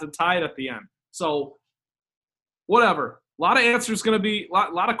shot to tie it at the end. So, whatever. A lot of answers going to be –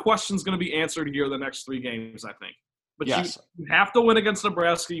 a lot of questions going to be answered here the next 3 games, I think. But yes. You have to win against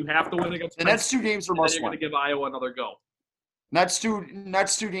Nebraska. You have to win against – and that's 2 games are must win. You're going to give Iowa another go. Next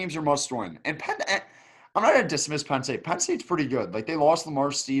two games are must win. And I'm not going to dismiss Penn State. Penn State's pretty good. Like, they lost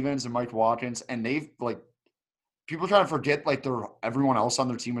Lamar Stevens and Mike Watkins, and they've, like, people try to forget, like, everyone else on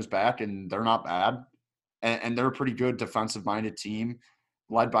their team was back, and they're not bad. And they're a pretty good defensive-minded team,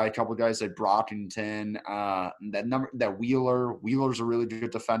 led by a couple of guys like Brockington, that Wheeler. Wheeler's a really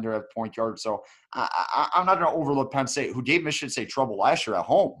good defender at point guard. So I'm not going to overlook Penn State, who gave Michigan State trouble last year at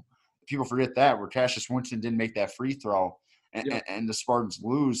home. People forget that, where Cassius Winston didn't make that free throw. And the Spartans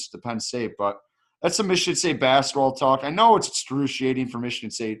lose to Penn State. But that's some Michigan State basketball talk. I know it's excruciating for Michigan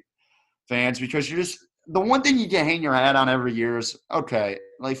State fans because the one thing you can hang your hat on every year is, okay,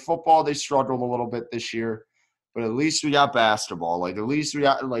 like football, they struggled a little bit this year, but at least we got basketball. Like, at least we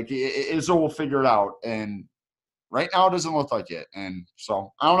got, like, Izzo will figure it out. And right now it doesn't look like it. And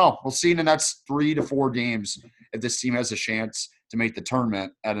so, I don't know. We'll see in the next 3 to 4 games if this team has a chance to make the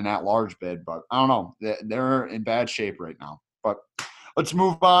tournament at an at-large bid. But I don't know. They're in bad shape right now. But let's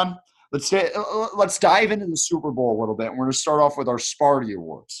move on. Let's dive into the Super Bowl a little bit. And we're going to start off with our Sparty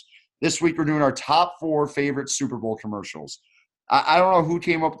Awards. This week we're doing our top 4 favorite Super Bowl commercials. I don't know who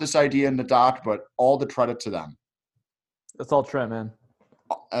came up with this idea in the doc, but all the credit to them. That's all Trent, man.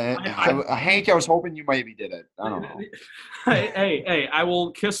 Hank, I was hoping you maybe did it. I don't know. Hey, I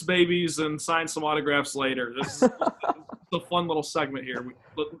will kiss babies and sign some autographs later. This is a fun little segment here.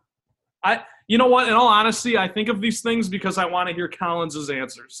 You know what? In all honesty, I think of these things because I want to hear Collins's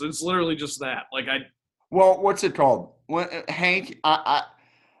answers. It's literally just that. Well, what's it called? Hank, I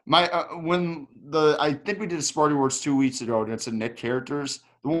think we did a Sparty Awards 2 weeks ago, and it's a Nick characters.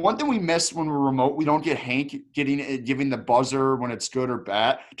 The one thing we miss when we're remote, we don't get Hank giving the buzzer when it's good or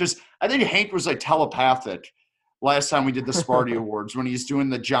bad. I think Hank was like telepathic last time we did the Sparty Awards when he's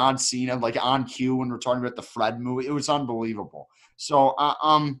doing the John Cena like on cue when we're talking about the Fred movie. It was unbelievable. So,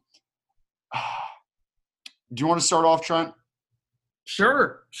 do you want to start off, Trent?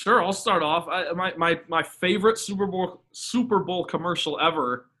 Sure. I'll start off. My favorite Super Bowl commercial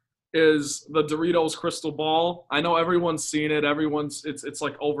ever is the Doritos Crystal Ball. I know everyone's seen it. It's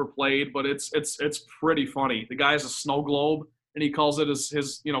like overplayed, but it's pretty funny. The guy has a snow globe and he calls it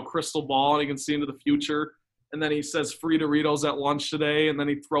his crystal ball, and he can see into the future. And then he says free Doritos at lunch today, and then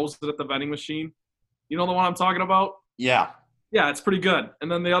he throws it at the vending machine. You know the one I'm talking about? Yeah. Yeah, it's pretty good. And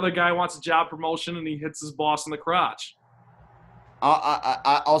then the other guy wants a job promotion, and he hits his boss in the crotch.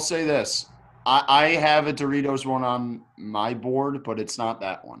 I'll say this. I have a Doritos one on my board, but it's not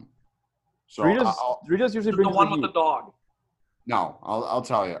that one. So Doritos usually brings the one with the dog. No, I'll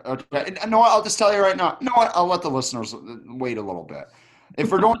tell you. Okay. No, I'll just tell you right now. No, I'll let the listeners wait a little bit.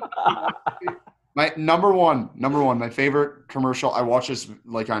 If we're going my number one, my favorite commercial, I watch this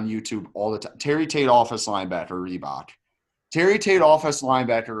like on YouTube all the time. Terry Tate office linebacker, Reebok. Terry Tate office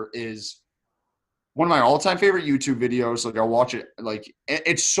linebacker is one of my all-time favorite YouTube videos. Like I watch it, like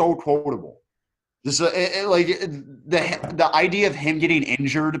it's so quotable. This like the idea of him getting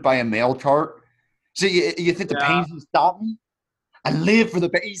injured by a mail cart. So you think the pain's gonna stop me? I live for the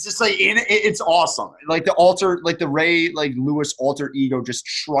pain. He's just like it's awesome. Like the Ray Lewis alter ego, just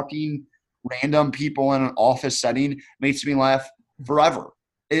trucking random people in an office setting makes me laugh forever.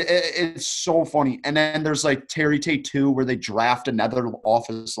 It's so funny. And then there's like Terry Tate 2, where they draft another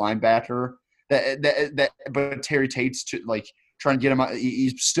office linebacker. But Terry Tate's like trying to get him.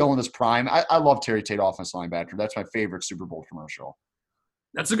 He's still in his prime. I love Terry Tate offense linebacker. That's my favorite Super Bowl commercial.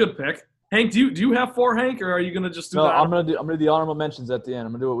 That's a good pick. Hank, do you have 4, Hank, or are you gonna just do that? No, I'm gonna do the honorable mentions at the end.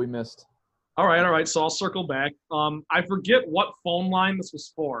 I'm gonna do what we missed. All right. So I'll circle back. I forget what phone line this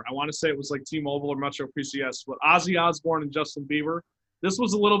was for. I want to say it was like T-Mobile or Metro PCS, but Ozzy Osbourne and Justin Bieber. This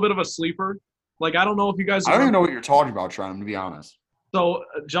was a little bit of a sleeper. Like, I don't know if you guys – I don't even know what you're talking about, Trent, to be honest. So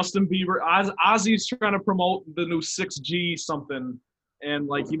Justin Bieber – Ozzy's trying to promote the new 6G something, and,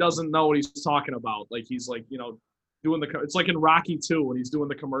 like, he doesn't know what he's talking about. Like, he's, like, doing it's like in Rocky 2 when he's doing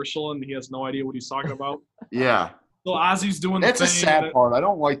the commercial and he has no idea what he's talking about. Yeah. So Ozzy's doing That's the thing. That's a sad part. I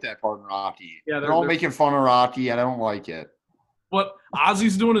don't like that part in Rocky. Yeah, they're all making fun of Rocky. I don't like it. But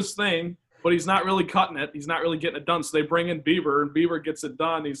Ozzy's doing his thing, but he's not really cutting it. He's not really getting it done. So they bring in Bieber, and Bieber gets it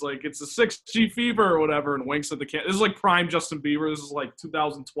done. He's like, it's a 6G fever or whatever, and winks at the camera. This is like prime Justin Bieber. This is like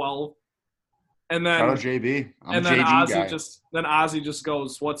 2012. And then, shout out JB. Ozzy just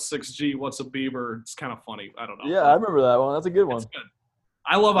goes, "What's 6G? What's a Bieber?" It's kind of funny. I don't know. Yeah, I remember that one. That's a good one. Good.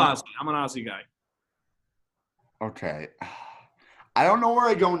 I love Ozzy. I'm an Ozzy guy. Okay. I don't know where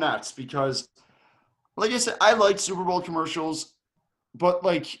I go next because, like I said, I like Super Bowl commercials, but,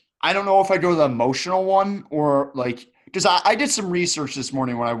 like, I don't know if I go the emotional one or, like, because I did some research this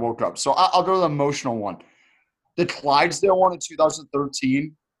morning when I woke up. So I'll go to the emotional one. The Clydesdale one in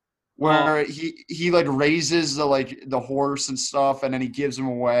 2013, where he like raises the horse and stuff, and then he gives him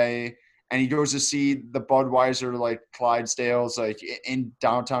away, and he goes to see the Budweiser Clydesdales in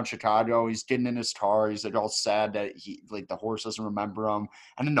downtown Chicago. He's getting in his car. He's all sad that the horse doesn't remember him,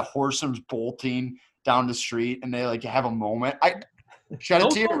 and then the horse comes bolting down the street, and they have a moment. Those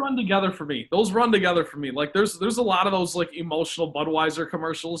don't run together for me. Like there's a lot of those emotional Budweiser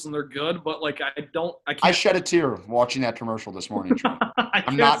commercials, and they're good, but I can't. I shed a tear watching that commercial this morning.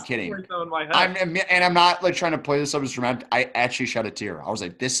 I'm not kidding. Right in my head. I'm not trying to play this up as dramatic. I actually shed a tear. I was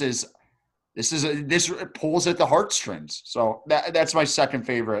like, this pulls at the heartstrings. So that's my second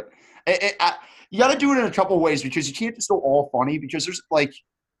favorite. You got to do it in a couple of ways because you can't just go all funny because there's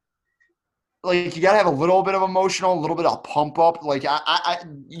you gotta have a little bit of emotional, a little bit of pump up.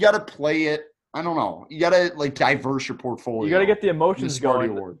 You gotta play it. I don't know. You gotta diverse your portfolio. You gotta get the emotions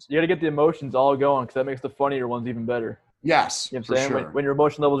going. You gotta get the emotions all going because that makes the funnier ones even better. Yes, you know what I'm saying? Sure. When your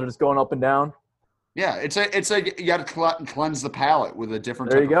emotion levels are just going up and down. Yeah, it's like you gotta cleanse the palate with a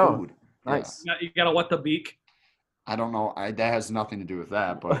different type of food. Nice. Yeah. You gotta wet the beak. I don't know. That has nothing to do with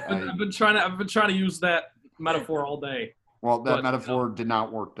that. But I've been trying to use that metaphor all day. Well, that metaphor did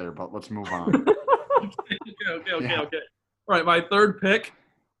not work there, but let's move on. Okay. All right, my third pick.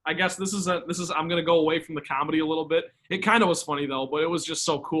 I guess this is I'm gonna go away from the comedy a little bit. It kind of was funny though, but it was just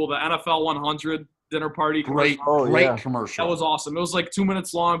so cool. The NFL 100 dinner party. Great commercial. That was awesome. It was 2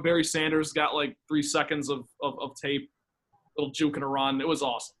 minutes long. Barry Sanders got 3 seconds of tape, little juke and a run. It was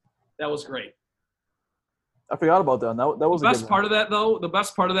awesome. That was great. I forgot about that. That was the best part of that, though. The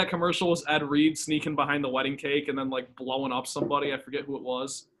best part of that commercial was Ed Reed sneaking behind the wedding cake and then blowing up somebody. I forget who it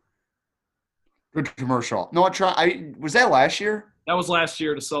was. Good commercial. No, was that last year? That was last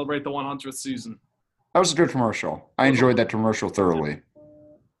year to celebrate the 100th season. That was a good commercial. I enjoyed that commercial thoroughly.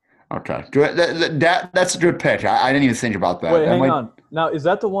 Okay, good. That's a good pick. I didn't even think about that. Wait, hang on. Now, is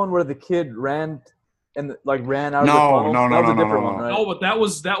that the one where the kid ran and like ran out of No, the funnel? no, no, That was no, a no, different no, one, no. right? No, but that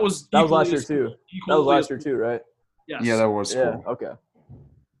was That was equally last year as too. cool. That was Equally last as year cool. too, right? Yes. Yeah, that was Yeah. cool. Okay.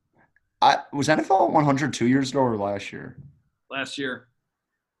 Was NFL 100 2 years ago or last year? Last year.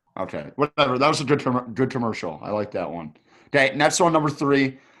 Okay, whatever. That was a good commercial. I like that one. Okay, next one, number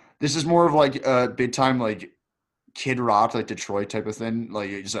 3. This is more of like a big time like Kid Rock, like Detroit type of thing. Like,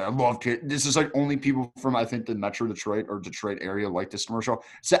 it's like, I love Kid. This is like only people from I think the Metro Detroit or Detroit area like this commercial.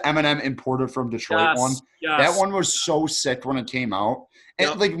 It's the Eminem imported from Detroit one. Yes. That one was so sick when it came out. And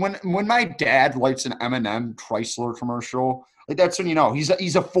Yep. like when my dad likes an Eminem Chrysler commercial, like that's when you know he's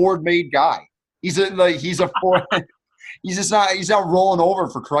a Ford made guy. He's a Ford. He's not rolling over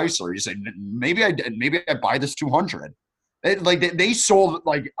for Chrysler. He's like, maybe I buy this 200. They sold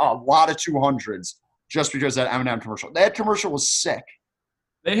like a lot of 200s just because of that Eminem commercial. That commercial was sick.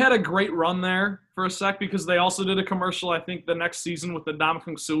 They had a great run there for a sec because they also did a commercial, I think, the next season with the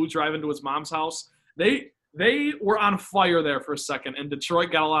Ndamukong Suh driving to his mom's house. They were on fire there for a second, and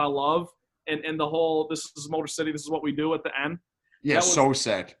Detroit got a lot of love. And the whole, this is Motor City, this is what we do at the end. Yeah, so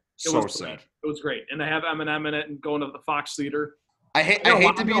sick. So was sick. great. It was great. And they have Eminem in it and going to the Fox Theater. I hate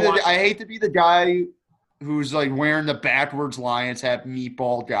to be the guy who's like wearing the backwards Lions hat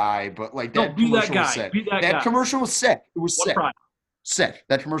meatball guy, but like that commercial was sick. That commercial was sick. It was sick. Pride. Sick.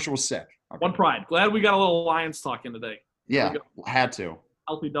 That commercial was sick. Okay. One pride. Glad we got a little Lions talk in today. Yeah, had to.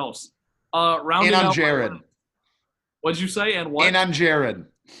 Healthy dose. Rounding and on out Jared. What'd you say? And what? And on Jared.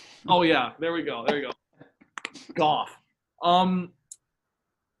 Oh yeah, there we go. Goff.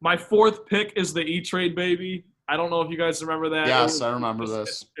 My 4th pick is the E-Trade baby. I don't know if you guys remember that. Yes, I remember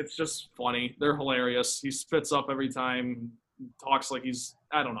this. It's just funny. They're hilarious. He spits up every time, talks like he's,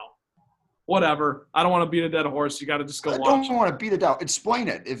 I don't know. Whatever. I don't want to beat a dead horse. You got to just go watch. I don't want to beat it out. Explain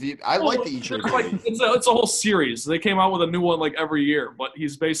it. I like the E-Trade baby. It's a whole series. They came out with a new one like every year, but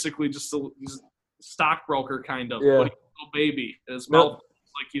he's basically just he's a stockbroker kind of. Yeah. But he's a little baby. His mouth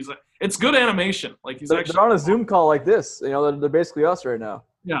like it's good animation. Like they're on a Zoom call like this. You know, they're basically us right now.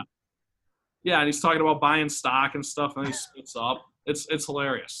 Yeah. Yeah, and he's talking about buying stock and stuff, and he spits up. It's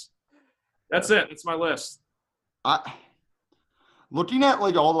hilarious. That's it. It's my list. Looking at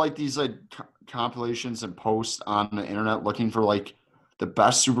like all like these like compilations and posts on the internet, looking for like the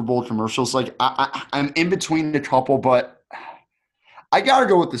best Super Bowl commercials. Like I'm in between a couple, but I gotta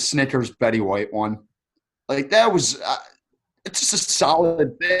go with the Snickers Betty White one. Like that was it's just a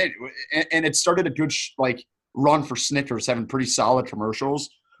solid thing, and it started a good run for Snickers, having pretty solid commercials.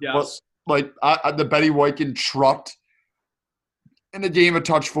 Yes. But the Betty White getting trucked in the game of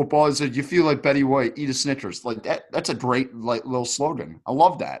touch football is like, you feel like Betty White, eat a Snickers. Like that's a great like little slogan. I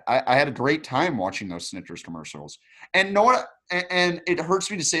love that. I had a great time watching those Snickers commercials. And know what? And it hurts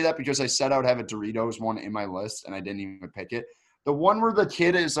me to say that because I said I would have a Doritos one in my list and I didn't even pick it. The one where the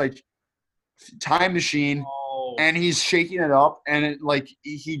kid is like time machine and he's shaking it up and it like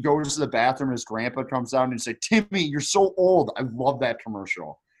he goes to the bathroom and his grandpa comes down and he's like, Timmy, you're so old. I love that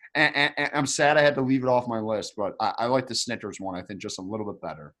commercial. And I'm sad I had to leave it off my list, but I like the Snickers one, I think, just a little bit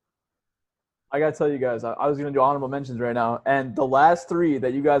better. I got to tell you guys, I was going to do honorable mentions right now. And the last 3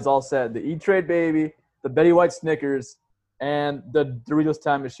 that you guys all said, the E-Trade baby, the Betty White Snickers, and the Doritos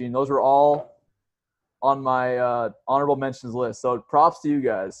Time Machine, those were all on my honorable mentions list. So props to you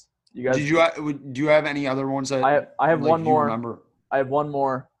guys. Do you have any other ones that I have one more. Remember? I have one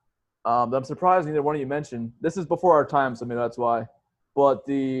more that I'm surprised neither one of you mentioned. This is before our time, so maybe that's why. But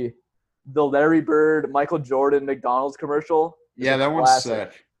the Larry Bird, Michael Jordan, McDonald's commercial. Yeah, that one's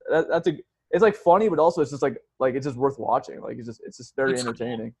sick. It's like funny, but also it's just like it's just worth watching. Like it's just very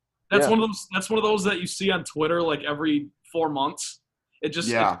entertaining. That's one of those that you see on Twitter like every 4 months. It just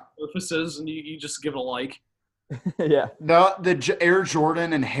surfaces and you just give it a like. Yeah. The Air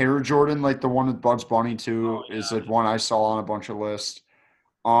Jordan and Hair Jordan, like the one with Bugs Bunny too, is like one I saw on a bunch of lists.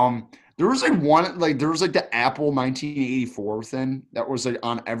 There was the Apple 1984 thing that was like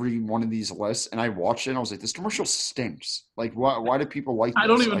on every one of these lists, and I watched it and I was like, this commercial stinks. Like, why do people like this? I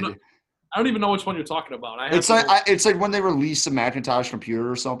don't even know which one you're talking about. It's like when they released the Macintosh computer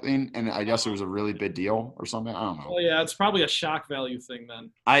or something, and I guess it was a really big deal or something. I don't know. Well, yeah, it's probably a shock value thing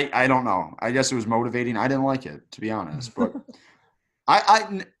then. I don't know. I guess it was motivating. I didn't like it, to be honest, but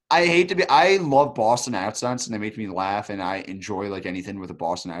I love Boston accents and they make me laugh and I enjoy like anything with a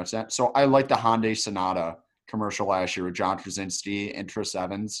Boston accent. So I like the Hyundai Sonata commercial last year with John Krasinski and Chris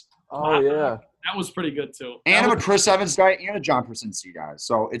Evans. Oh yeah. That was pretty good too. And I'm a Chris Evans guy and a John Krasinski guy.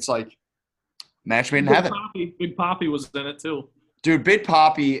 So it's like match made in heaven. Big Papi was in it too. Dude, Big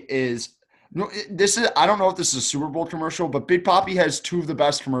Papi I don't know if this is a Super Bowl commercial, but Big Papi has 2 of the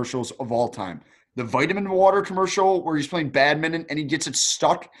best commercials of all time. The vitamin water commercial where he's playing badminton and he gets it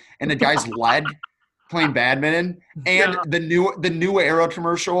stuck in the guy's leg. playing badminton, and the new era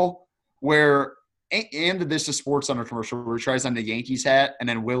commercial where and this is Sports Center commercial where he tries on the Yankees hat, and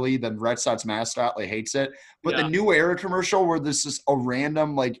then Willie, the Red Sox mascot, like hates it. But the new era commercial where this is a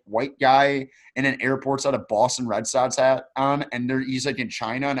random like white guy in an airport's got a Boston Red Sox hat on, and he's like in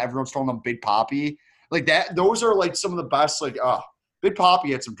China, and everyone's calling him Big Papi. Like that, those are like some of the best. Like, Big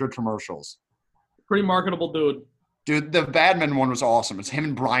Papi had some good commercials. Pretty marketable dude. Dude, the badminton one was awesome. It's him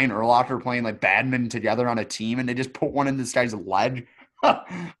and Brian Urlacher playing like badminton together on a team, and they just put one in this guy's leg.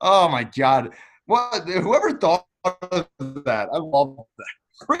 Oh my god! What? Whoever thought of that? I love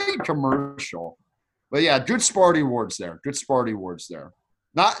that. Great commercial. But yeah, good Sparty Awards there. Good Sparty Awards there.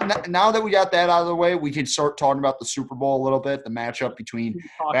 Now that we got that out of the way, we can start talking about the Super Bowl a little bit. The matchup between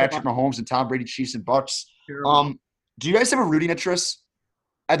Patrick Mahomes and Tom Brady, Chiefs and Bucks. Do you guys have a rooting interest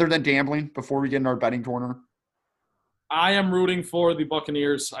other than gambling before we get in our betting corner? I am rooting for the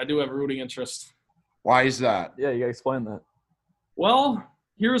Buccaneers. I do have a rooting interest. Why is that? Yeah, you got to explain that. Well,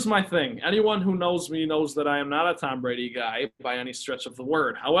 here's my thing. Anyone who knows me knows that I am not a Tom Brady guy by any stretch of the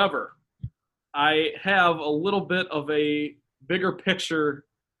word. However, I have a little bit of a bigger picture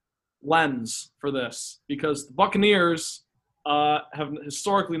lens for this because the Buccaneers have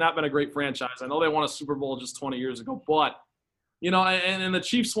historically not been a great franchise. I know they won a Super Bowl just 20 years ago, but, and the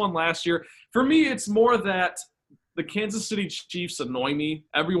Chiefs won last year. For me, it's more that the Kansas City Chiefs annoy me.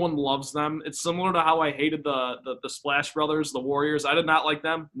 Everyone loves them. It's similar to how I hated the Splash Brothers, the Warriors. I did not like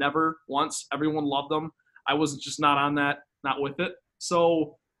them, never, once. Everyone loved them. I was just not on that, not with it.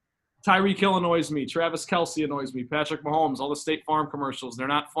 So Tyreek Hill annoys me. Travis Kelce annoys me. Patrick Mahomes, all the State Farm commercials, they're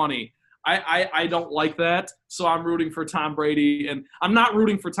not funny. I don't like that, so I'm rooting for Tom Brady. And I'm not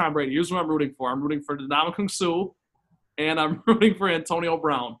rooting for Tom Brady. Here's what I'm rooting for. I'm rooting for Ndamukong Suh, and I'm rooting for Antonio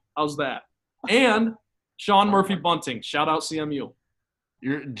Brown. How's that? And Sean Murphy Bunting. Shout out CMU.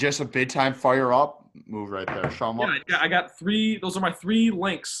 You're just a big-time fire-up move right there, Sean Murphy. Yeah, I got three. Those are my three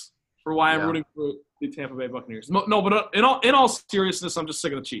links for why I'm rooting for the Tampa Bay Buccaneers. No, but in all seriousness, I'm just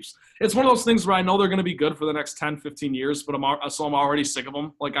sick of the Chiefs. It's one of those things where I know they're going to be good for the next 10, 15 years, but I'm already sick of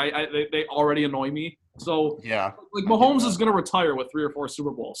them. Like, they already annoy me. So, like, Mahomes is going to retire with 3 or 4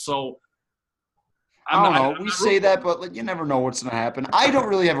 Super Bowls. So, I don't know. We say that, but like, you never know what's going to happen. I don't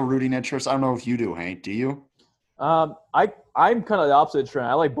really have a rooting interest. I don't know if you do, Hank. Do you? I'm kind of the opposite trend.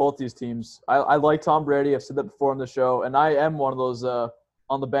 I like both these teams. I like Tom Brady. I've said that before on the show, and I am one of those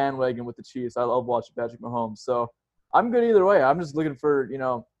on the bandwagon with the Chiefs. I love watching Patrick Mahomes. So I'm good either way. I'm just looking for,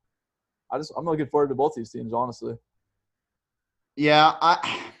 I'm looking forward to both these teams, honestly. Yeah,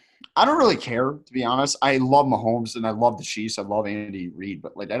 I don't really care, to be honest. I love Mahomes and I love the Chiefs. I love Andy Reid,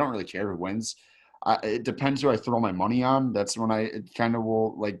 but like I don't really care who wins. It depends who I throw my money on. That's when I kind of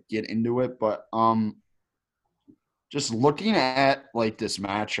will like get into it. But just looking at like this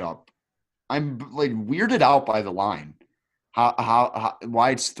matchup, I'm like weirded out by the line. How why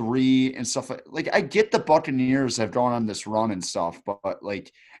it's 3 and stuff like I get the Buccaneers have gone on this run and stuff, but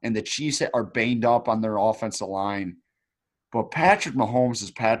like and the Chiefs are banged up on their offensive line. But Patrick Mahomes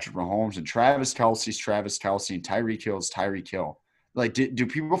is Patrick Mahomes, and Travis Kelce's Travis Kelce, and Tyreek Hill is Tyreek Hill. Like, do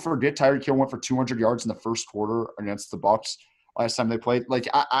people forget Tyreek Hill went for 200 yards in the first quarter against the Bucs last time they played? Like,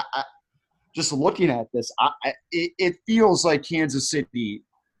 I just looking at this, it feels like Kansas City.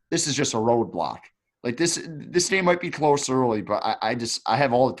 This is just a roadblock. Like this game might be close early, but I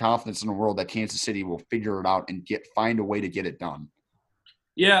have all the confidence in the world that Kansas City will figure it out and find a way to get it done.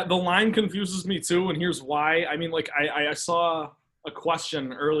 Yeah, the line confuses me too, and here's why. I mean, like I saw a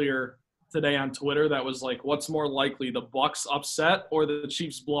question earlier today on Twitter that was like, what's more likely, the Bucs upset or the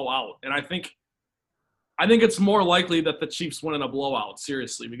Chiefs blow out? And I think it's more likely that the Chiefs win in a blowout,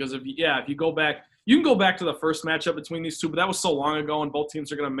 seriously, because if you go back, you can go back to the first matchup between these two, but that was so long ago, and both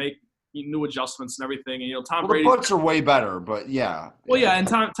teams are going to make new adjustments and everything. And Tom Brady. The Bucs are way better, but yeah. Well, yeah, and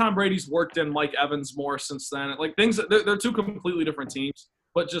Tom Brady's worked in Mike Evans more since then. Like things, they're two completely different teams.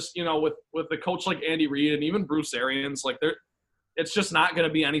 But just with a coach like Andy Reid and even Bruce Arians, like it's just not going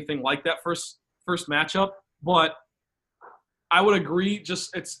to be anything like that first matchup. But I would agree.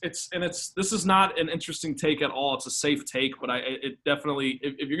 Just this is not an interesting take at all. It's a safe take, but it definitely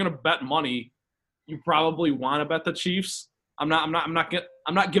if you're going to bet money, you probably want to bet the Chiefs. I'm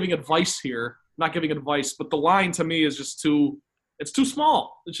not giving advice here. I'm not giving advice, but the line to me is just too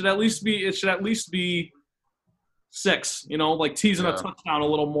small. It should at least be 6, like teasing a touchdown a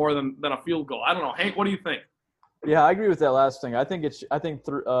little more than a field goal. I don't know. Hank, what do you think? Yeah, I agree with that last thing. I think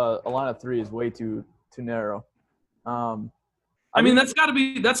a line of 3 is way too narrow. I mean that's got to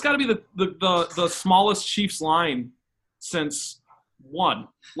be the smallest Chiefs line since one.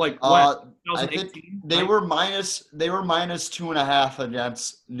 Like I think they were minus 2.5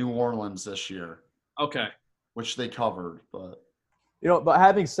 against New Orleans this year. Okay. which they covered. But But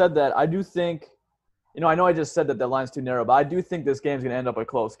having said that, I do think, I know I just said that the line's too narrow, but I do think this game's going to end up a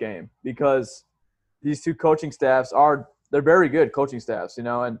close game because these two coaching staffs they're very good coaching staffs,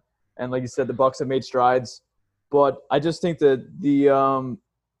 and like you said, the Bucs have made strides, but I just think that the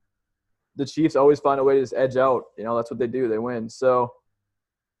Chiefs always find a way to just edge out. That's what they do. They win. So,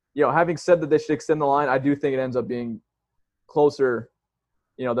 having said that they should extend the line, I do think it ends up being closer,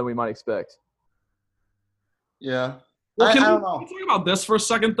 than we might expect. yeah. Well, I can don't we know. talk about this for a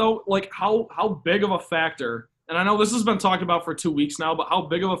second, though? Like, how big of a factor, and I know this has been talked about for 2 weeks now, but how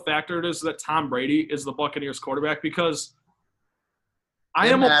big of a factor it is that Tom Brady is the Buccaneers quarterback? Because I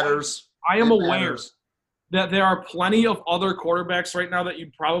am aware that there are plenty of other quarterbacks right now that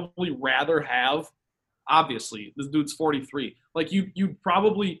you'd probably rather have. Obviously, this dude's 43. Like, you'd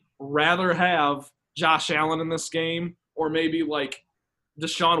probably rather have Josh Allen in this game or maybe, like,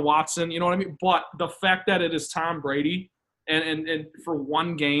 Deshaun Watson, you know what I mean? But the fact that it is Tom Brady and for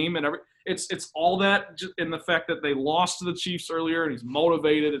one game and it's all that just in the fact that they lost to the Chiefs earlier and he's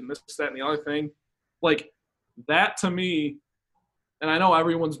motivated and this, that, and the other thing. Like, that to me, and I know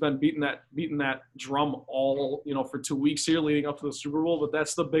everyone's been beating that drum all, for 2 weeks here leading up to the Super Bowl, but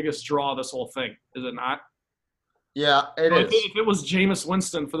that's the biggest draw of this whole thing, is it not? Yeah, it is. If it was Jameis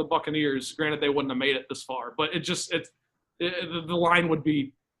Winston for the Buccaneers, granted they wouldn't have made it this far, but the line would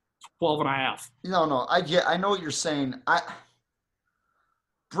be 12.5. No, I know what you're saying.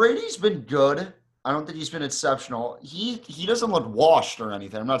 Brady's been good. I don't think he's been exceptional. He doesn't look washed or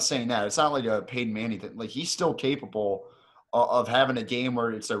anything. I'm not saying that. It's not like a Peyton Manning thing. Like, he's still capable of having a game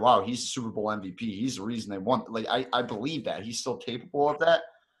where it's like, wow, he's a Super Bowl MVP. He's the reason they won. Like, I believe that. He's still capable of that.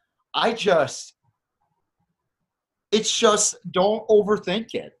 It's just don't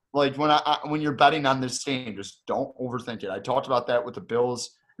overthink it. Like, when you're betting on this game, just don't overthink it. I talked about that with the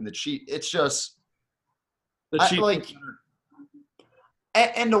Bills and the Chiefs. It's just The Chiefs.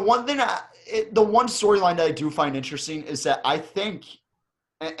 And the one thing, the one storyline that I do find interesting is that I think,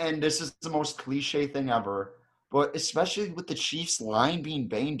 and this is the most cliche thing ever, but especially with the Chiefs line being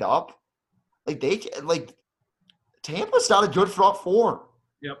banged up, Tampa's not a good front four.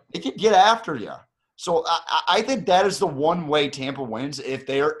 Yep. They can get after you. So I think that is the one way Tampa wins, if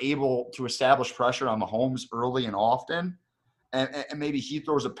they are able to establish pressure on Mahomes early and often, and maybe he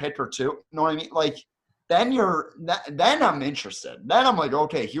throws a pick or two. You know what I mean? Like, then I'm interested. Then I'm like,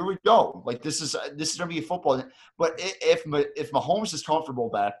 okay, here we go. Like, this is gonna be a football. But if Mahomes is comfortable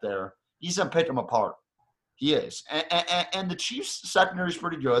back there, he's gonna pick them apart. He is. And the Chiefs secondary is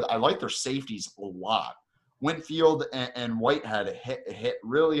pretty good. I like their safeties a lot. Winfield and Whitehead hit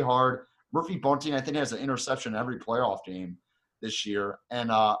really hard. Murphy Bunting, I think, has an interception in every playoff game this year. And,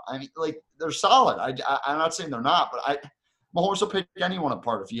 they're solid. I'm not saying they're not, but Mahomes will pick anyone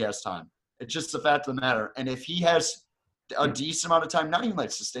apart if he has time. It's just the fact of the matter. And if he has a decent amount of time, not even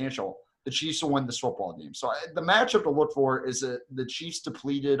like substantial, the Chiefs will win this football game. So the matchup to look for is the Chiefs'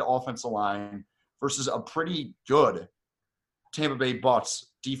 depleted offensive line versus a pretty good Tampa Bay Bucs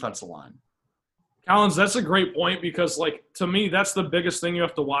defensive line. Collins, that's a great point because, like, to me, that's the biggest thing you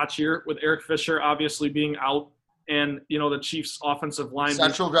have to watch here with Eric Fisher obviously being out and, the Chiefs' offensive line.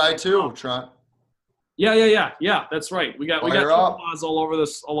 Central guy too, Trent. Yeah. That's right. We got applause all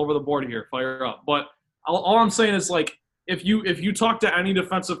over the board here. Fire up. But all I'm saying is, like, if you talk to any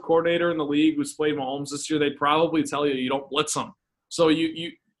defensive coordinator in the league who's played Mahomes this year, they'd probably tell you don't blitz him. So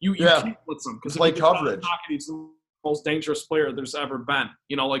you can't blitz him because play coverage. He's the most dangerous player there's ever been.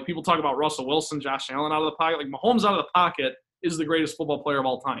 Like, people talk about Russell Wilson, Josh Allen out of the pocket. Like, Mahomes out of the pocket is the greatest football player of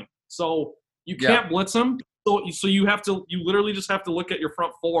all time. So you can't blitz him. So you literally just have to look at your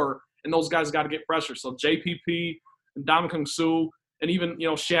front four, and those guys got to get pressure. So JPP and Ndamukong Suh and even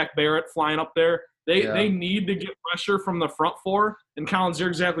Shaq Barrett flying up there, they need to get pressure from the front four. And Collins, you're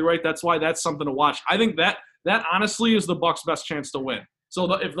exactly right. That's why that's something to watch. I think that honestly is the Bucs' best chance to win.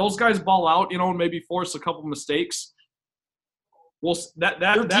 So if those guys ball out, and maybe force a couple mistakes, well,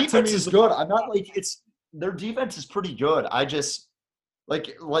 their defense is good. I'm not like their defense is pretty good. I just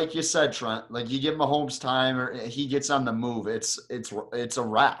like you said, Trent. Like, you give Mahomes time, or he gets on the move. It's a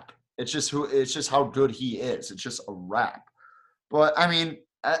wrap. It's just how good he is. It's just a wrap. But I mean,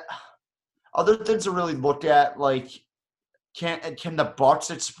 other things to really look at, like, can the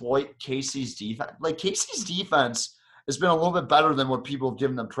Bucs exploit KC's defense? Like, KC's defense has been a little bit better than what people have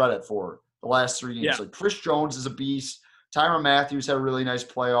given them credit for the last 3 games. Yeah. Like, Chris Jones is a beast. Tyrann Mathieu had a really nice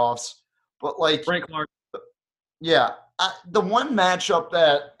playoffs. But, like, Frank Clark. Yeah. The one matchup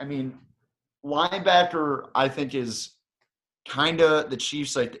that, linebacker, I think, is kind of the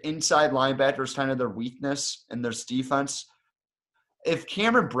Chiefs, like, the inside linebacker is kind of their weakness in their defense. If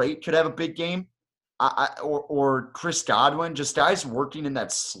Cameron Brate could have a big game, or Chris Godwin, just guys working in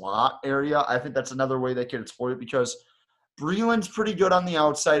that slot area. I think that's another way they could exploit it because Breeland's pretty good on the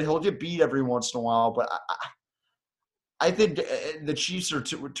outside. He'll get beat every once in a while, but I think the Chiefs are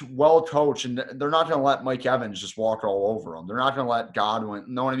too well coached, and they're not going to let Mike Evans just walk all over them. They're not going to let Godwin.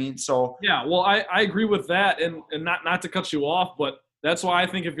 You know what I mean? So yeah, well, I agree with that, and not to cut you off, but that's why I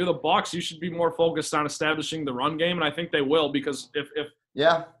think if you're the Bucs, you should be more focused on establishing the run game, and I think they will because if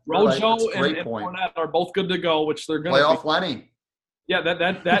Rojo and Fournette are both good to go, which they're going to playoff Lenny. Yeah,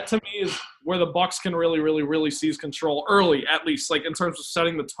 that to me is where the Bucs can really, really, really seize control early, at least, like in terms of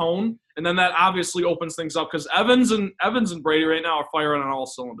setting the tone, and then that obviously opens things up because Evans and Brady right now are firing on all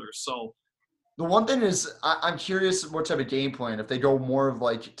cylinders. So the one thing is, I'm curious what type of game plan. If they go more of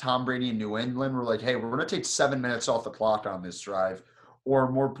like Tom Brady in New England, we're like, hey, we're going to take 7 minutes off the clock on this drive,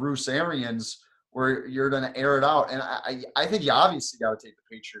 or more Bruce Arians, where you're going to air it out. And I think you obviously got to take the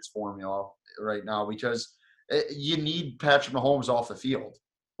Patriots formula right now because you need Patrick Mahomes off the field.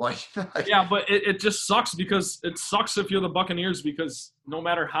 Yeah, but it just sucks because it sucks if you're the Buccaneers because no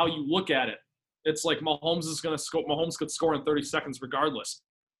matter how you look at it, it's like Mahomes is going to score. Mahomes could score in 30 seconds regardless.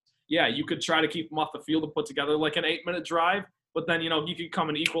 Yeah, you could try to keep him off the field and put together like an 8-minute drive, but then, he could come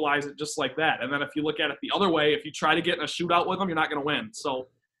and equalize it just like that. And then if you look at it the other way, if you try to get in a shootout with him, you're not going to win. So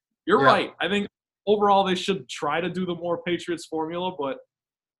you're right. I think overall they should try to do the more Patriots formula, but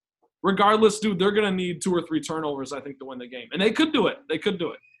regardless, dude, they're going to need 2 or 3 turnovers, I think, to win the game. And they could do it. They could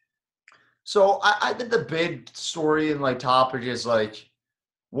do it. So I think the big story and topic is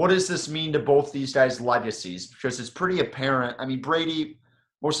what does this mean to both these guys' legacies? Because it's pretty apparent. I mean, Brady,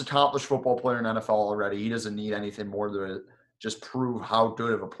 most accomplished football player in NFL already. He doesn't need anything more to just prove how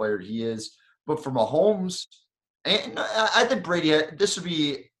good of a player he is. But for Mahomes, and I think Brady, this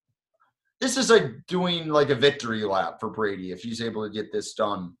is like doing a victory lap for Brady if he's able to get this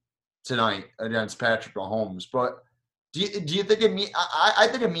done tonight against Patrick Mahomes. But do you think it means? I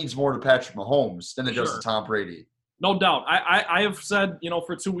think it means more to Patrick Mahomes than it does to Tom Brady. No doubt. I have said,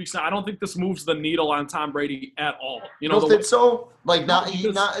 for 2 weeks now, I don't think this moves the needle on Tom Brady at all. You don't think so? Not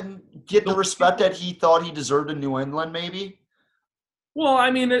get the respect that he thought he deserved in New England, maybe? Well,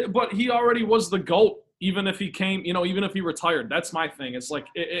 I mean, but he already was the GOAT, even if he came, even if he retired. That's my thing. It's like,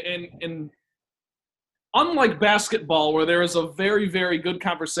 in unlike basketball, where there is a very, very good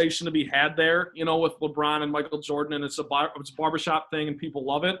conversation to be had there, with LeBron and Michael Jordan, and it's a barbershop thing and people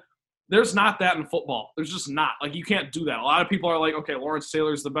love it. There's not that in football. There's just not. You can't do that. A lot of people are like, okay, Lawrence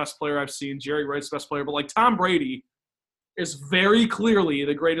Taylor's the best player I've seen. Jerry Rice's the best player. But, Tom Brady is very clearly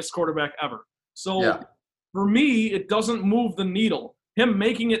the greatest quarterback ever. So, for me, it doesn't move the needle. Him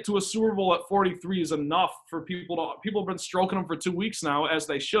making it to a Super Bowl at 43 is enough for people to – people have been stroking him for 2 weeks now, as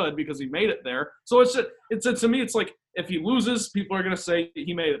they should, because he made it there. So, to me, it's like if he loses, people are going to say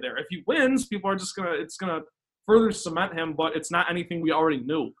he made it there. If he wins, people are just going to – it's going to further cement him, but it's not anything we already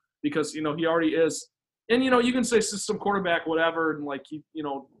knew. Because, he already is. And, you can say system quarterback, whatever, and,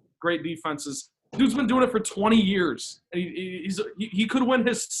 great defenses. Dude's been doing it for 20 years. And he could win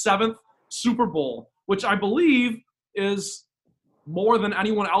his 7th Super Bowl, which I believe is more than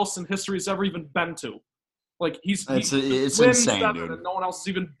anyone else in history has ever even been to. It's insane, 7, dude. And no one else has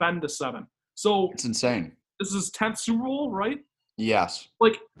even been to 7. So it's insane. This is his 10th Super Bowl, right? Yes.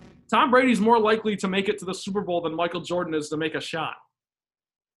 Tom Brady's more likely to make it to the Super Bowl than Michael Jordan is to make a shot.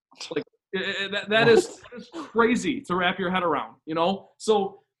 That is crazy to wrap your head around,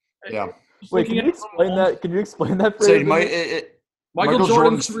 So wait, can you explain that? Can you explain that phrase? Michael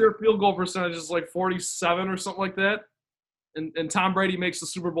Jordan's career field goal percentage is 47 or something like that, and Tom Brady makes the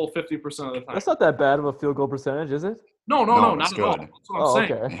Super Bowl 50% of the time. That's not that bad of a field goal percentage, is it? No, not at all. That's what I'm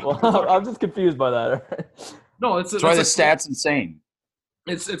saying. Okay. Well, I'm just confused by that. No, that's why the stats insane.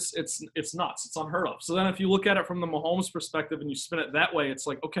 It's nuts. It's unheard of. So then if you look at it from the Mahomes perspective and you spin it that way, it's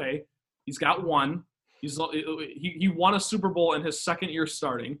like, okay, he's got one. He won a Super Bowl in his 2nd year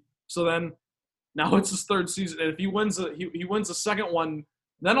starting. So then now it's his 3rd season. And if he wins a second one,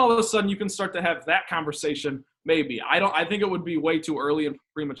 then all of a sudden you can start to have that conversation. Maybe. I think it would be way too early and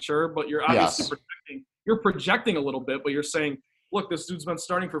premature, but you're obviously projecting a little bit, but you're saying, look, this dude's been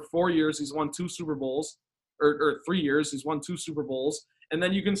starting for 4 years. He's won 2 Super Bowls or 3 years. He's won 2 Super Bowls. And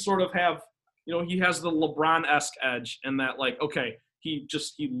then you can sort of have, he has the LeBron-esque edge in that, okay, he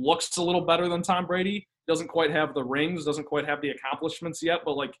looks a little better than Tom Brady. Doesn't quite have the rings, doesn't quite have the accomplishments yet,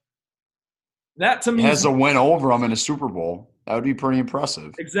 but that to me has a win over him in a Super Bowl. That would be pretty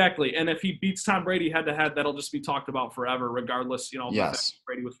impressive. Exactly. And if he beats Tom Brady head to head, that'll just be talked about forever, regardless, Yes.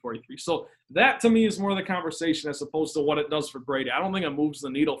 Brady was 43. So that to me is more the conversation as opposed to what it does for Brady. I don't think it moves the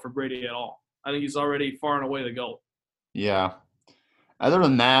needle for Brady at all. I think he's already far and away the GOAT. Yeah. Other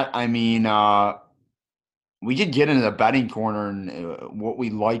than that, I mean, we could get into the betting corner and what we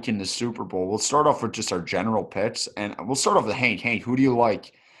like in the Super Bowl. We'll start off with just our general picks, and we'll start off with Hank. Hank, who do you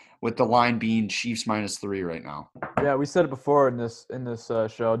like with the line being Chiefs -3 right now? Yeah, we said it before in this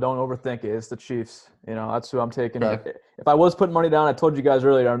show. Don't overthink it. It's the Chiefs. That's who I'm taking. Okay. If I was putting money down, I told you guys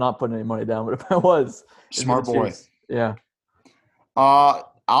earlier I'm not putting any money down. But if I was, it's Smart the boy. Chiefs. Yeah.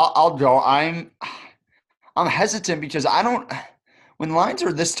 I'll go. I'm hesitant because I don't. When lines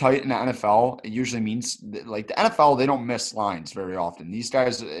are this tight in the NFL, it usually means like the NFL, they don't miss lines very often. These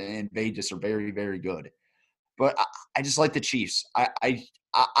guys in Vegas are very, very good. But I just like the Chiefs.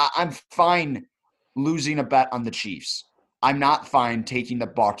 I'm fine losing a bet on the Chiefs. I'm not fine taking the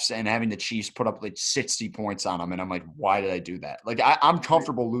Bucs and having the Chiefs put up like 60 points on them. And I'm like, why did I do that? Like, I'm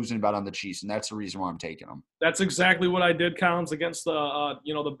comfortable losing a bet on the Chiefs, and that's the reason why I'm taking them. That's exactly what I did, Collins, against the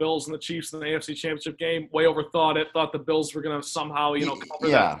the Bills and the Chiefs in the AFC Championship game. Way overthought it. Thought the Bills were going to somehow,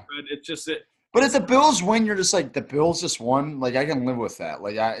 cover that. But if the Bills win, you're just like, the Bills just won. Like, I can live with that.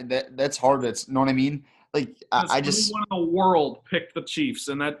 Like, that's hard. It's, you know what I mean? Like, I just – everyone in the world picked the Chiefs,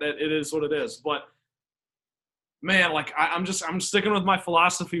 and that it is what it is. But, man, like, I'm sticking with my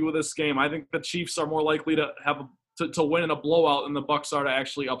philosophy with this game. I think the Chiefs are more likely to have to win in a blowout than the Bucs are to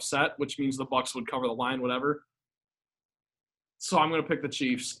actually upset, which means the Bucs would cover the line, whatever. So I'm going to pick the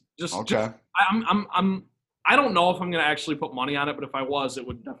Chiefs. I don't know if I'm going to actually put money on it, but if I was, it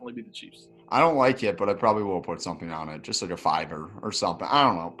would definitely be the Chiefs. I don't like it, but I probably will put something on it, just like a $5 or something. I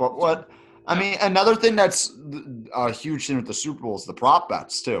don't know. But what – I mean, another thing that's a huge thing with the Super Bowl is the prop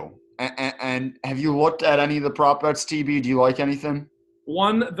bets too. And have you looked at any of the prop bets, TB? Do you like anything?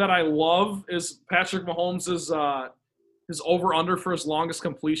 One that I love is Patrick Mahomes' his over-under for his longest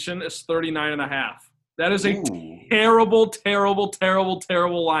completion is 39.5. That is a terrible, terrible, terrible,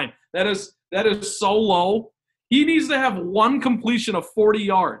 terrible line. That is so low. He needs to have one completion of 40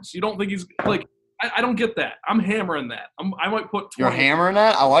 yards. You don't think he's like – I don't get that. I'm hammering that. I might put 20. You're hammering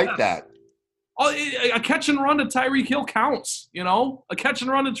that? I like that. Oh, a catch and run to Tyreek Hill counts, A catch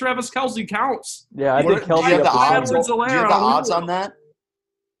and run to Travis Kelce counts. Yeah, I think Kelce. Do you have the odds on that?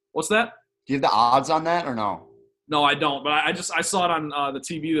 What's that? Do you have the odds on that or no? No, I don't. But I saw it on the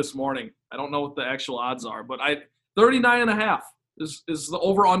TV this morning. I don't know what the actual odds are, but 39.5 is the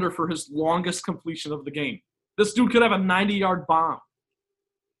over under for his longest completion of the game. This dude could have a 90-yard bomb.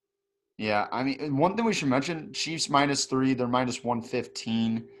 Yeah, I mean, one thing we should mention: Chiefs -3, they're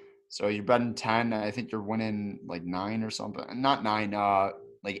 -115. So you're betting 10. I think you're winning like 9 or something. Not 9,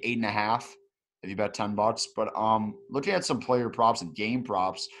 like 8.5 if you bet $10. But looking at some player props and game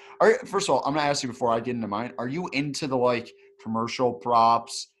props. First of all, I'm gonna ask you before I get into mine. Are you into the like commercial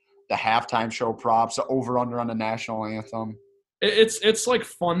props, the halftime show props, the over/under on the national anthem? It's like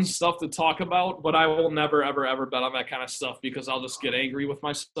fun stuff to talk about, but I will never ever ever bet on that kind of stuff because I'll just get angry with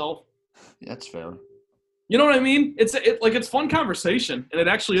myself. Yeah, that's fair. You know what I mean? It's fun conversation, and it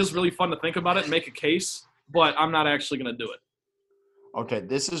actually is really fun to think about it and make a case, but I'm not actually going to do it. Okay,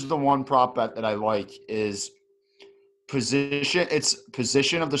 this is the one prop bet that I like is position. It's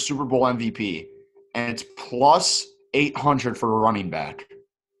position of the Super Bowl MVP, and it's +800 for a running back.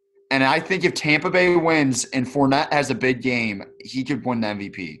 And I think if Tampa Bay wins and Fournette has a big game, he could win the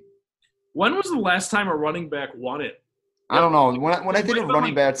MVP. When was the last time a running back won it? I don't know. When I think of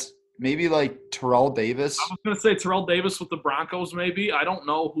running backs – maybe like Terrell Davis. I was going to say Terrell Davis with the Broncos maybe. I don't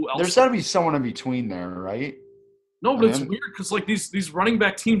know who else. There's got to be someone in between there, right? No, but it's weird because like these running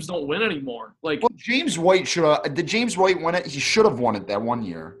back teams don't win anymore. Like, well, James White should have – did James White win it? He should have won it that one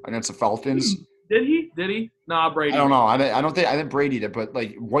year against the Falcons. Did he? Nah, Brady. I don't know. I think Brady did, but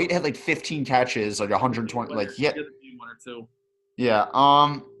like White had like 15 catches, like 120. Like he had a game winner too. Yeah.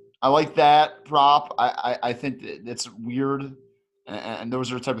 I like that prop. I think it's weird. And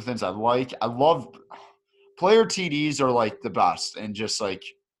those are the type of things I like. I love player TDs are like the best. And just like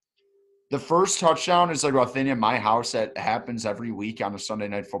the first touchdown is like a thing in my house that happens every week on a Sunday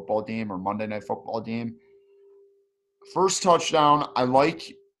night football game or Monday night football game. First touchdown, I like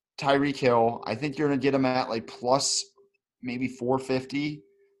Tyreek Hill. I think you're going to get him at like plus maybe 450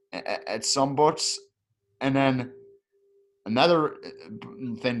 at some books. And then another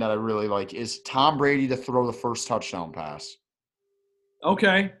thing that I really like is Tom Brady to throw the first touchdown pass.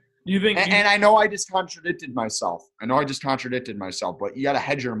 Okay. Do you think? And I know I just contradicted myself. But you got to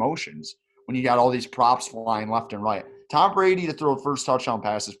hedge your emotions when you got all these props flying left and right. Tom Brady to throw a first touchdown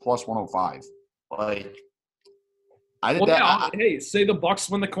pass is plus 105. Like, I think hey, say the Bucs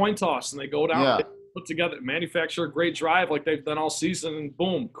win the coin toss and they go down, they put together, manufacture a great drive like they've done all season, and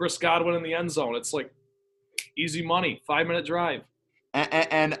boom, Chris Godwin in the end zone. It's like easy money, 5-minute drive.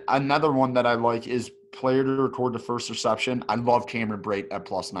 And another one that I like is player to record the first reception. I love Cameron Brate at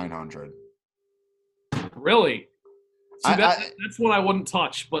plus 900. Really? See, I- that's one I wouldn't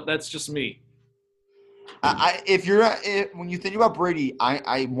touch, but that's just me. When you think about Brady,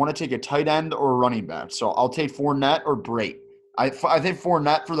 I want to take a tight end or a running back. So I'll take Fournette or Brate. I think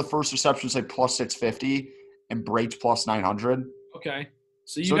Fournette for the first reception is like plus 650 and Brate's plus 900. Okay.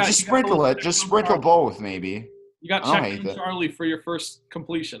 So Just sprinkle it. Just sprinkle both, maybe. You got I don't check hate down it. Charlie for your first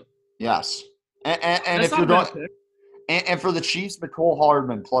completion. Yes. And That's if not you're a bad doing, pick. and for the Chiefs, McCole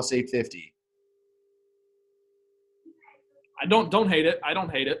Hardman plus 850. I don't hate it. I don't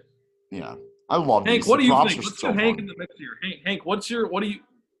hate it. Yeah, I love Hank, these. what do The you props think? are Let's so get Hank fun. in the mix here. Hank, what do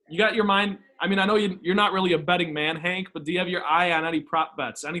you got your mind? I mean, I know you're not really a betting man, Hank, but do you have your eye on any prop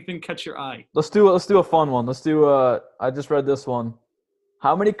bets? Anything catch your eye? Let's do a fun one. Let's do I just read this one.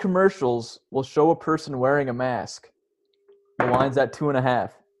 How many commercials will show a person wearing a mask? The line's at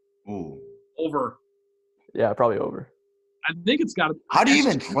 2.5. Ooh. Over. Yeah, probably over. I think it's got to. How do you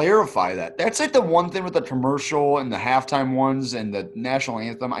even clarify that? That's like the one thing with the commercial and the halftime ones and the national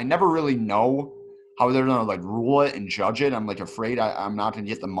anthem. I never really know how they're gonna like rule it and judge it. I'm like afraid I'm not gonna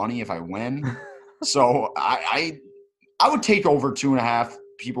get the money if I win. So I would take over 2.5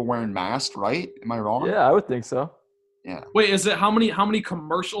 people wearing masks, right? Am I wrong? Yeah, I would think so. Yeah. Wait, is it how many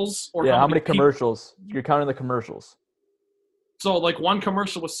commercials or Yeah, how many people? commercials? You're counting the commercials. So like one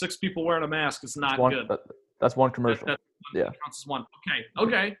commercial with 6 people wearing a mask is not good. That's one commercial. That Yeah. counts as one.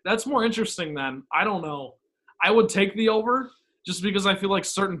 Okay, that's more interesting then. I don't know. I would take the over just because I feel like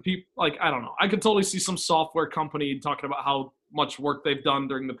certain people, like I don't know. I could totally see some software company talking about how much work they've done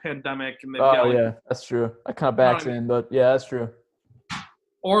during the pandemic and they've got, like, Yeah, that's true. I kind of backs in, but yeah, that's true.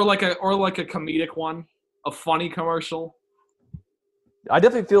 or like a comedic one, a funny commercial. I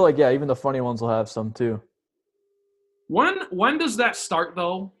definitely feel like even the funny ones will have some too. When does that start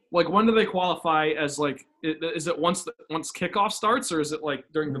though? Like when do they qualify as like? Is it once kickoff starts, or is it like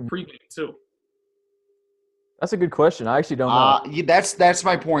during the pregame too? That's a good question. I actually don't know. Yeah, that's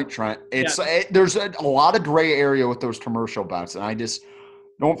my point, Trent. There's a lot of gray area with those commercial bets, and I just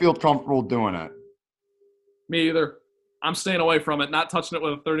don't feel comfortable doing it. Me either. I'm staying away from it. Not touching it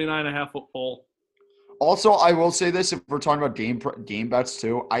with a 39.5-foot pole. Also, I will say this: if we're talking about game bets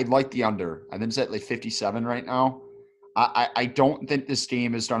too, I like the under. I think it's at like 57 right now. I don't think this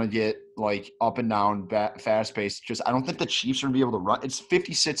game is going to get like up and down, fast paced. Just I don't think the Chiefs are going to be able to run. It's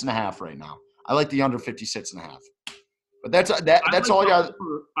 56.5 right now. I like the under 56.5. But that's all I got.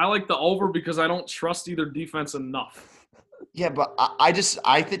 I like the over because I don't trust either defense enough. Yeah, but I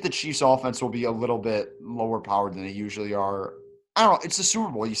think the Chiefs' offense will be a little bit lower powered than they usually are. I don't know. It's the Super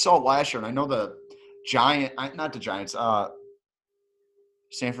Bowl. You saw it last year, and I know the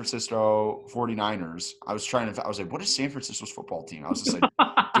San Francisco 49ers. I was like, what is San Francisco's football team? I was just like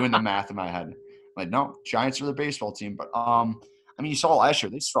doing the math in my head. Like, no, Giants are the baseball team. But, I mean, you saw last year,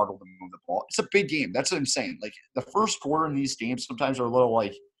 they struggled to move the ball. It's a big game. That's what I'm saying. Like, the first quarter in these games sometimes are a little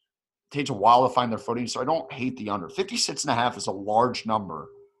like, takes a while to find their footing. So I don't hate the under. 56.5 is a large number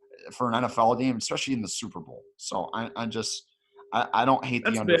for an NFL game, especially in the Super Bowl. So I don't hate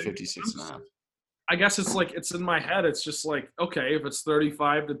the under 56.5. I guess it's like it's in my head. It's just like, okay, if it's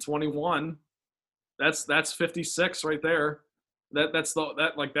 35-21, that's 56 right there. That's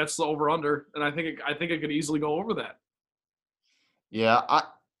the over under, and I think it could easily go over that. Yeah,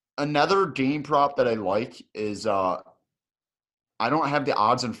 another game prop that I like is I don't have the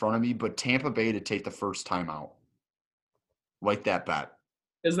odds in front of me, but Tampa Bay to take the first timeout. Like that bet.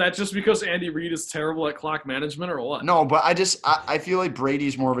 Is that just because Andy Reid is terrible at clock management or what? No, but I feel like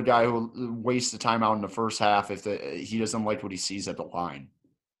Brady's more of a guy who wastes the timeout in the first half if he doesn't like what he sees at the line.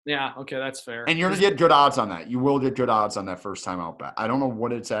 Yeah, okay, that's fair. And you're going to get good odds on that. You will get good odds on that first timeout bet. I don't know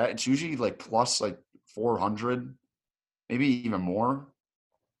what it's at. It's usually like plus like 400, maybe even more.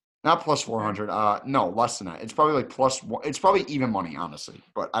 Not plus 400. No, less than that. It's probably like plus one. It's probably even money, honestly.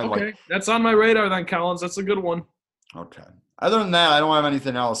 But okay, that's on my radar then, Collins. That's a good one. Okay. Other than that, I don't have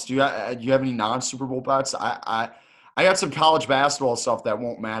anything else. Do you have any non-Super Bowl bets? I got some college basketball stuff that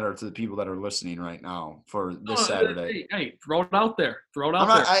won't matter to the people that are listening right now for this Saturday. Hey, throw it out there.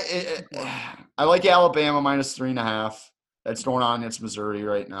 I like Alabama minus 3.5. That's going on against Missouri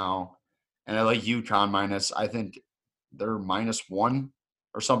right now. And I like UConn minus. I think they're -1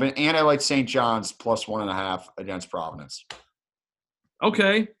 or something. And I like St. John's plus 1.5 against Providence.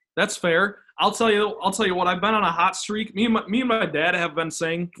 Okay, that's fair. I'll tell you what. I've been on a hot streak. Me and my dad have been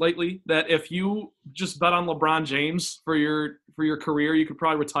saying lately that if you just bet on LeBron James for your career, you could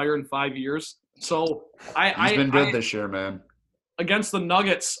probably retire in 5 years. So He's been good this year, man. Against the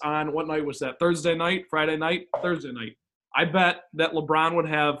Nuggets on what night was that? Thursday night, Friday night, Thursday night. I bet that LeBron would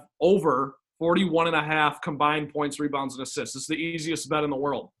have over 41.5 combined points, rebounds, and assists. It's the easiest bet in the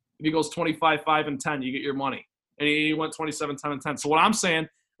world If he goes 25, 5, and 10, you get your money. And he went 27, 10, and 10. So what I'm saying,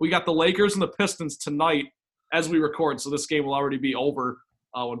 we got the Lakers and the Pistons tonight as we record. So this game will already be over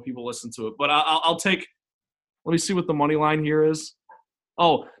when people listen to it. But I'll take – let me see what the money line here is.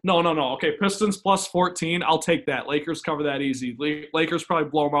 Oh, no. Okay, Pistons plus 14. I'll take that. Lakers cover that easy. Lakers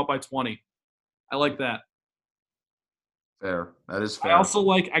probably blow them out by 20. I like that. Fair. That is fair. I also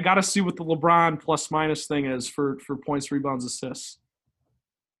I got to see what the LeBron plus-minus thing is for points, rebounds, assists.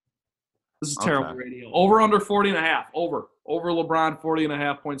 This is terrible radio. Over under 40.5. Over LeBron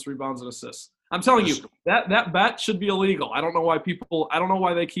 40.5 points, rebounds, and assists. I'm telling you, that bet should be illegal. I don't know why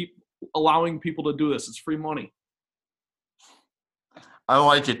they keep allowing people to do this. It's free money. I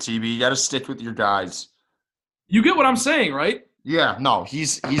like it, TB. You got to stick with your guys. You get what I'm saying, right? Yeah, no,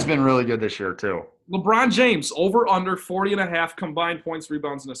 he's been really good this year too. LeBron James, over under 40.5 combined points,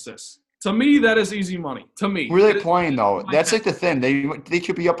 rebounds, and assists. To me, that is easy money. To me. Who are they playing, though? That's like the thing. They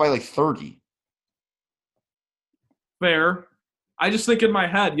could be up by like 30. Fair. I just think in my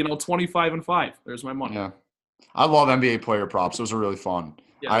head, 25 and 5. There's my money. Yeah. I love NBA player props. Those are really fun.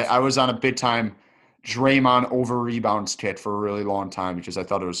 Yeah, I was on a big time Draymond over rebounds kit for a really long time because I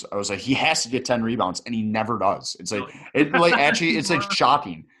was like, he has to get 10 rebounds, and he never does. It's like it's like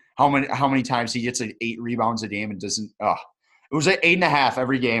shocking how many times he gets like 8 rebounds a game and doesn't. It was like 8.5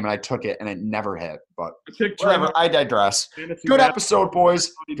 every game, and I took it, and it never hit. But whatever, I digress. Good episode,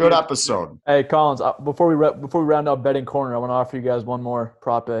 boys. Good episode. Hey, Collins, before we round out betting corner, I want to offer you guys one more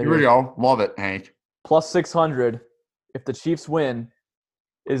prop bet. Here we go. Love it, Hank. Plus 600 if the Chiefs win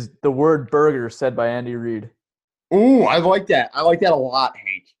is the word burger said by Andy Reid. Ooh, I like that. I like that a lot,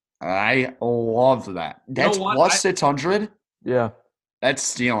 Hank. I love that. That's plus 600? Yeah. That's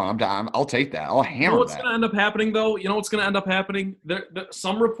stealing. I'm down. I'll take that. I'll hammer that. You know what's going to end up happening, though? You know what's going to end up happening?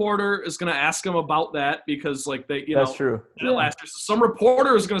 Some reporter is going to ask him about that because, that's true. Last year. Some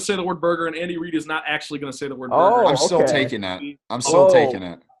reporter is going to say the word burger, and Andy Reid is not actually going to say the word burger. Oh, I'm still taking that. I'm still taking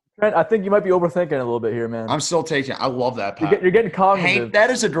it. Trent, I think you might be overthinking it a little bit here, man. I'm still taking it. I love that bet. You're getting cognitive. Hank,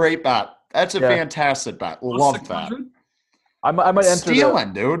 that is a great bet. That's a fantastic bet. Love that. I might enter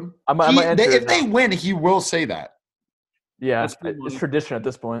stealing, dude. I might enter if they win, he will say that. Yeah, it's tradition at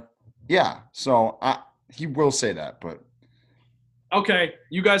this point. Yeah, so he will say that, but okay,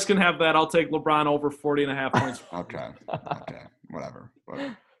 you guys can have that. I'll take LeBron over 40.5 points. Okay, whatever.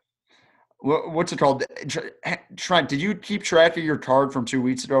 But what's it called? Trent, did you keep track of your card from 2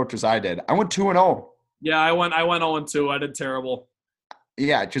 weeks ago? Because I did. I went 2-0. Yeah, I went 0-2. I did terrible.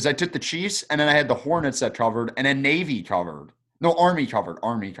 Yeah, because I took the Chiefs, and then I had the Hornets that covered, and then Navy covered. No, Army covered.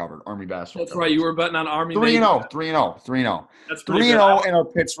 Army basketball. That's right. You were betting on Army. 3-0. That's 3-0 in our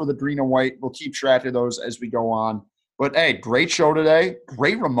picks for the green and white. We'll keep track of those as we go on. But, hey, great show today.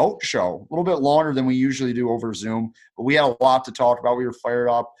 Great remote show. A little bit longer than we usually do over Zoom. But we had a lot to talk about. We were fired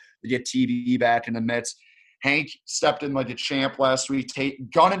up to get TV back in the midst. Hank stepped in like a champ last week,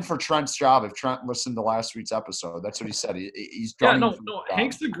 gunning for Trent's job. If Trent listened to last week's episode, that's what he said. He's gunning. Yeah, no.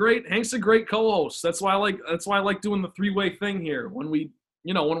 Hank's a great co-host. That's why I like doing the 3-way thing here when we,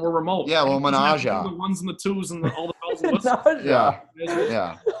 when we're remote. Yeah, little menage. The ones and the twos and all the bells and whistles. Yeah.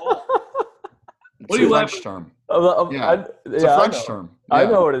 What do you laugh French term? It's a French term. Yeah. I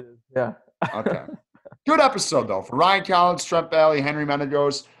know what it is. Yeah. Okay. Good episode though for Ryan Collins, Trent Valley, Henry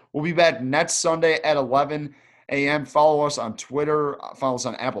Menegos. We'll be back next Sunday at 11 a.m. Follow us on Twitter. Follow us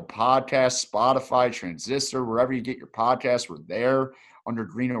on Apple Podcasts, Spotify, Transistor, wherever you get your podcasts. We're there under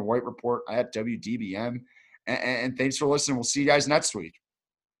Green and White Report at WDBM. And thanks for listening. We'll see you guys next week.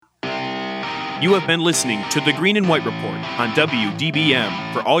 You have been listening to the Green and White Report on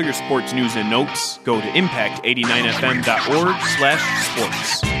WDBM. For all your sports news and notes, go to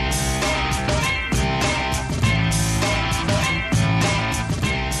impact89fm.org/sports.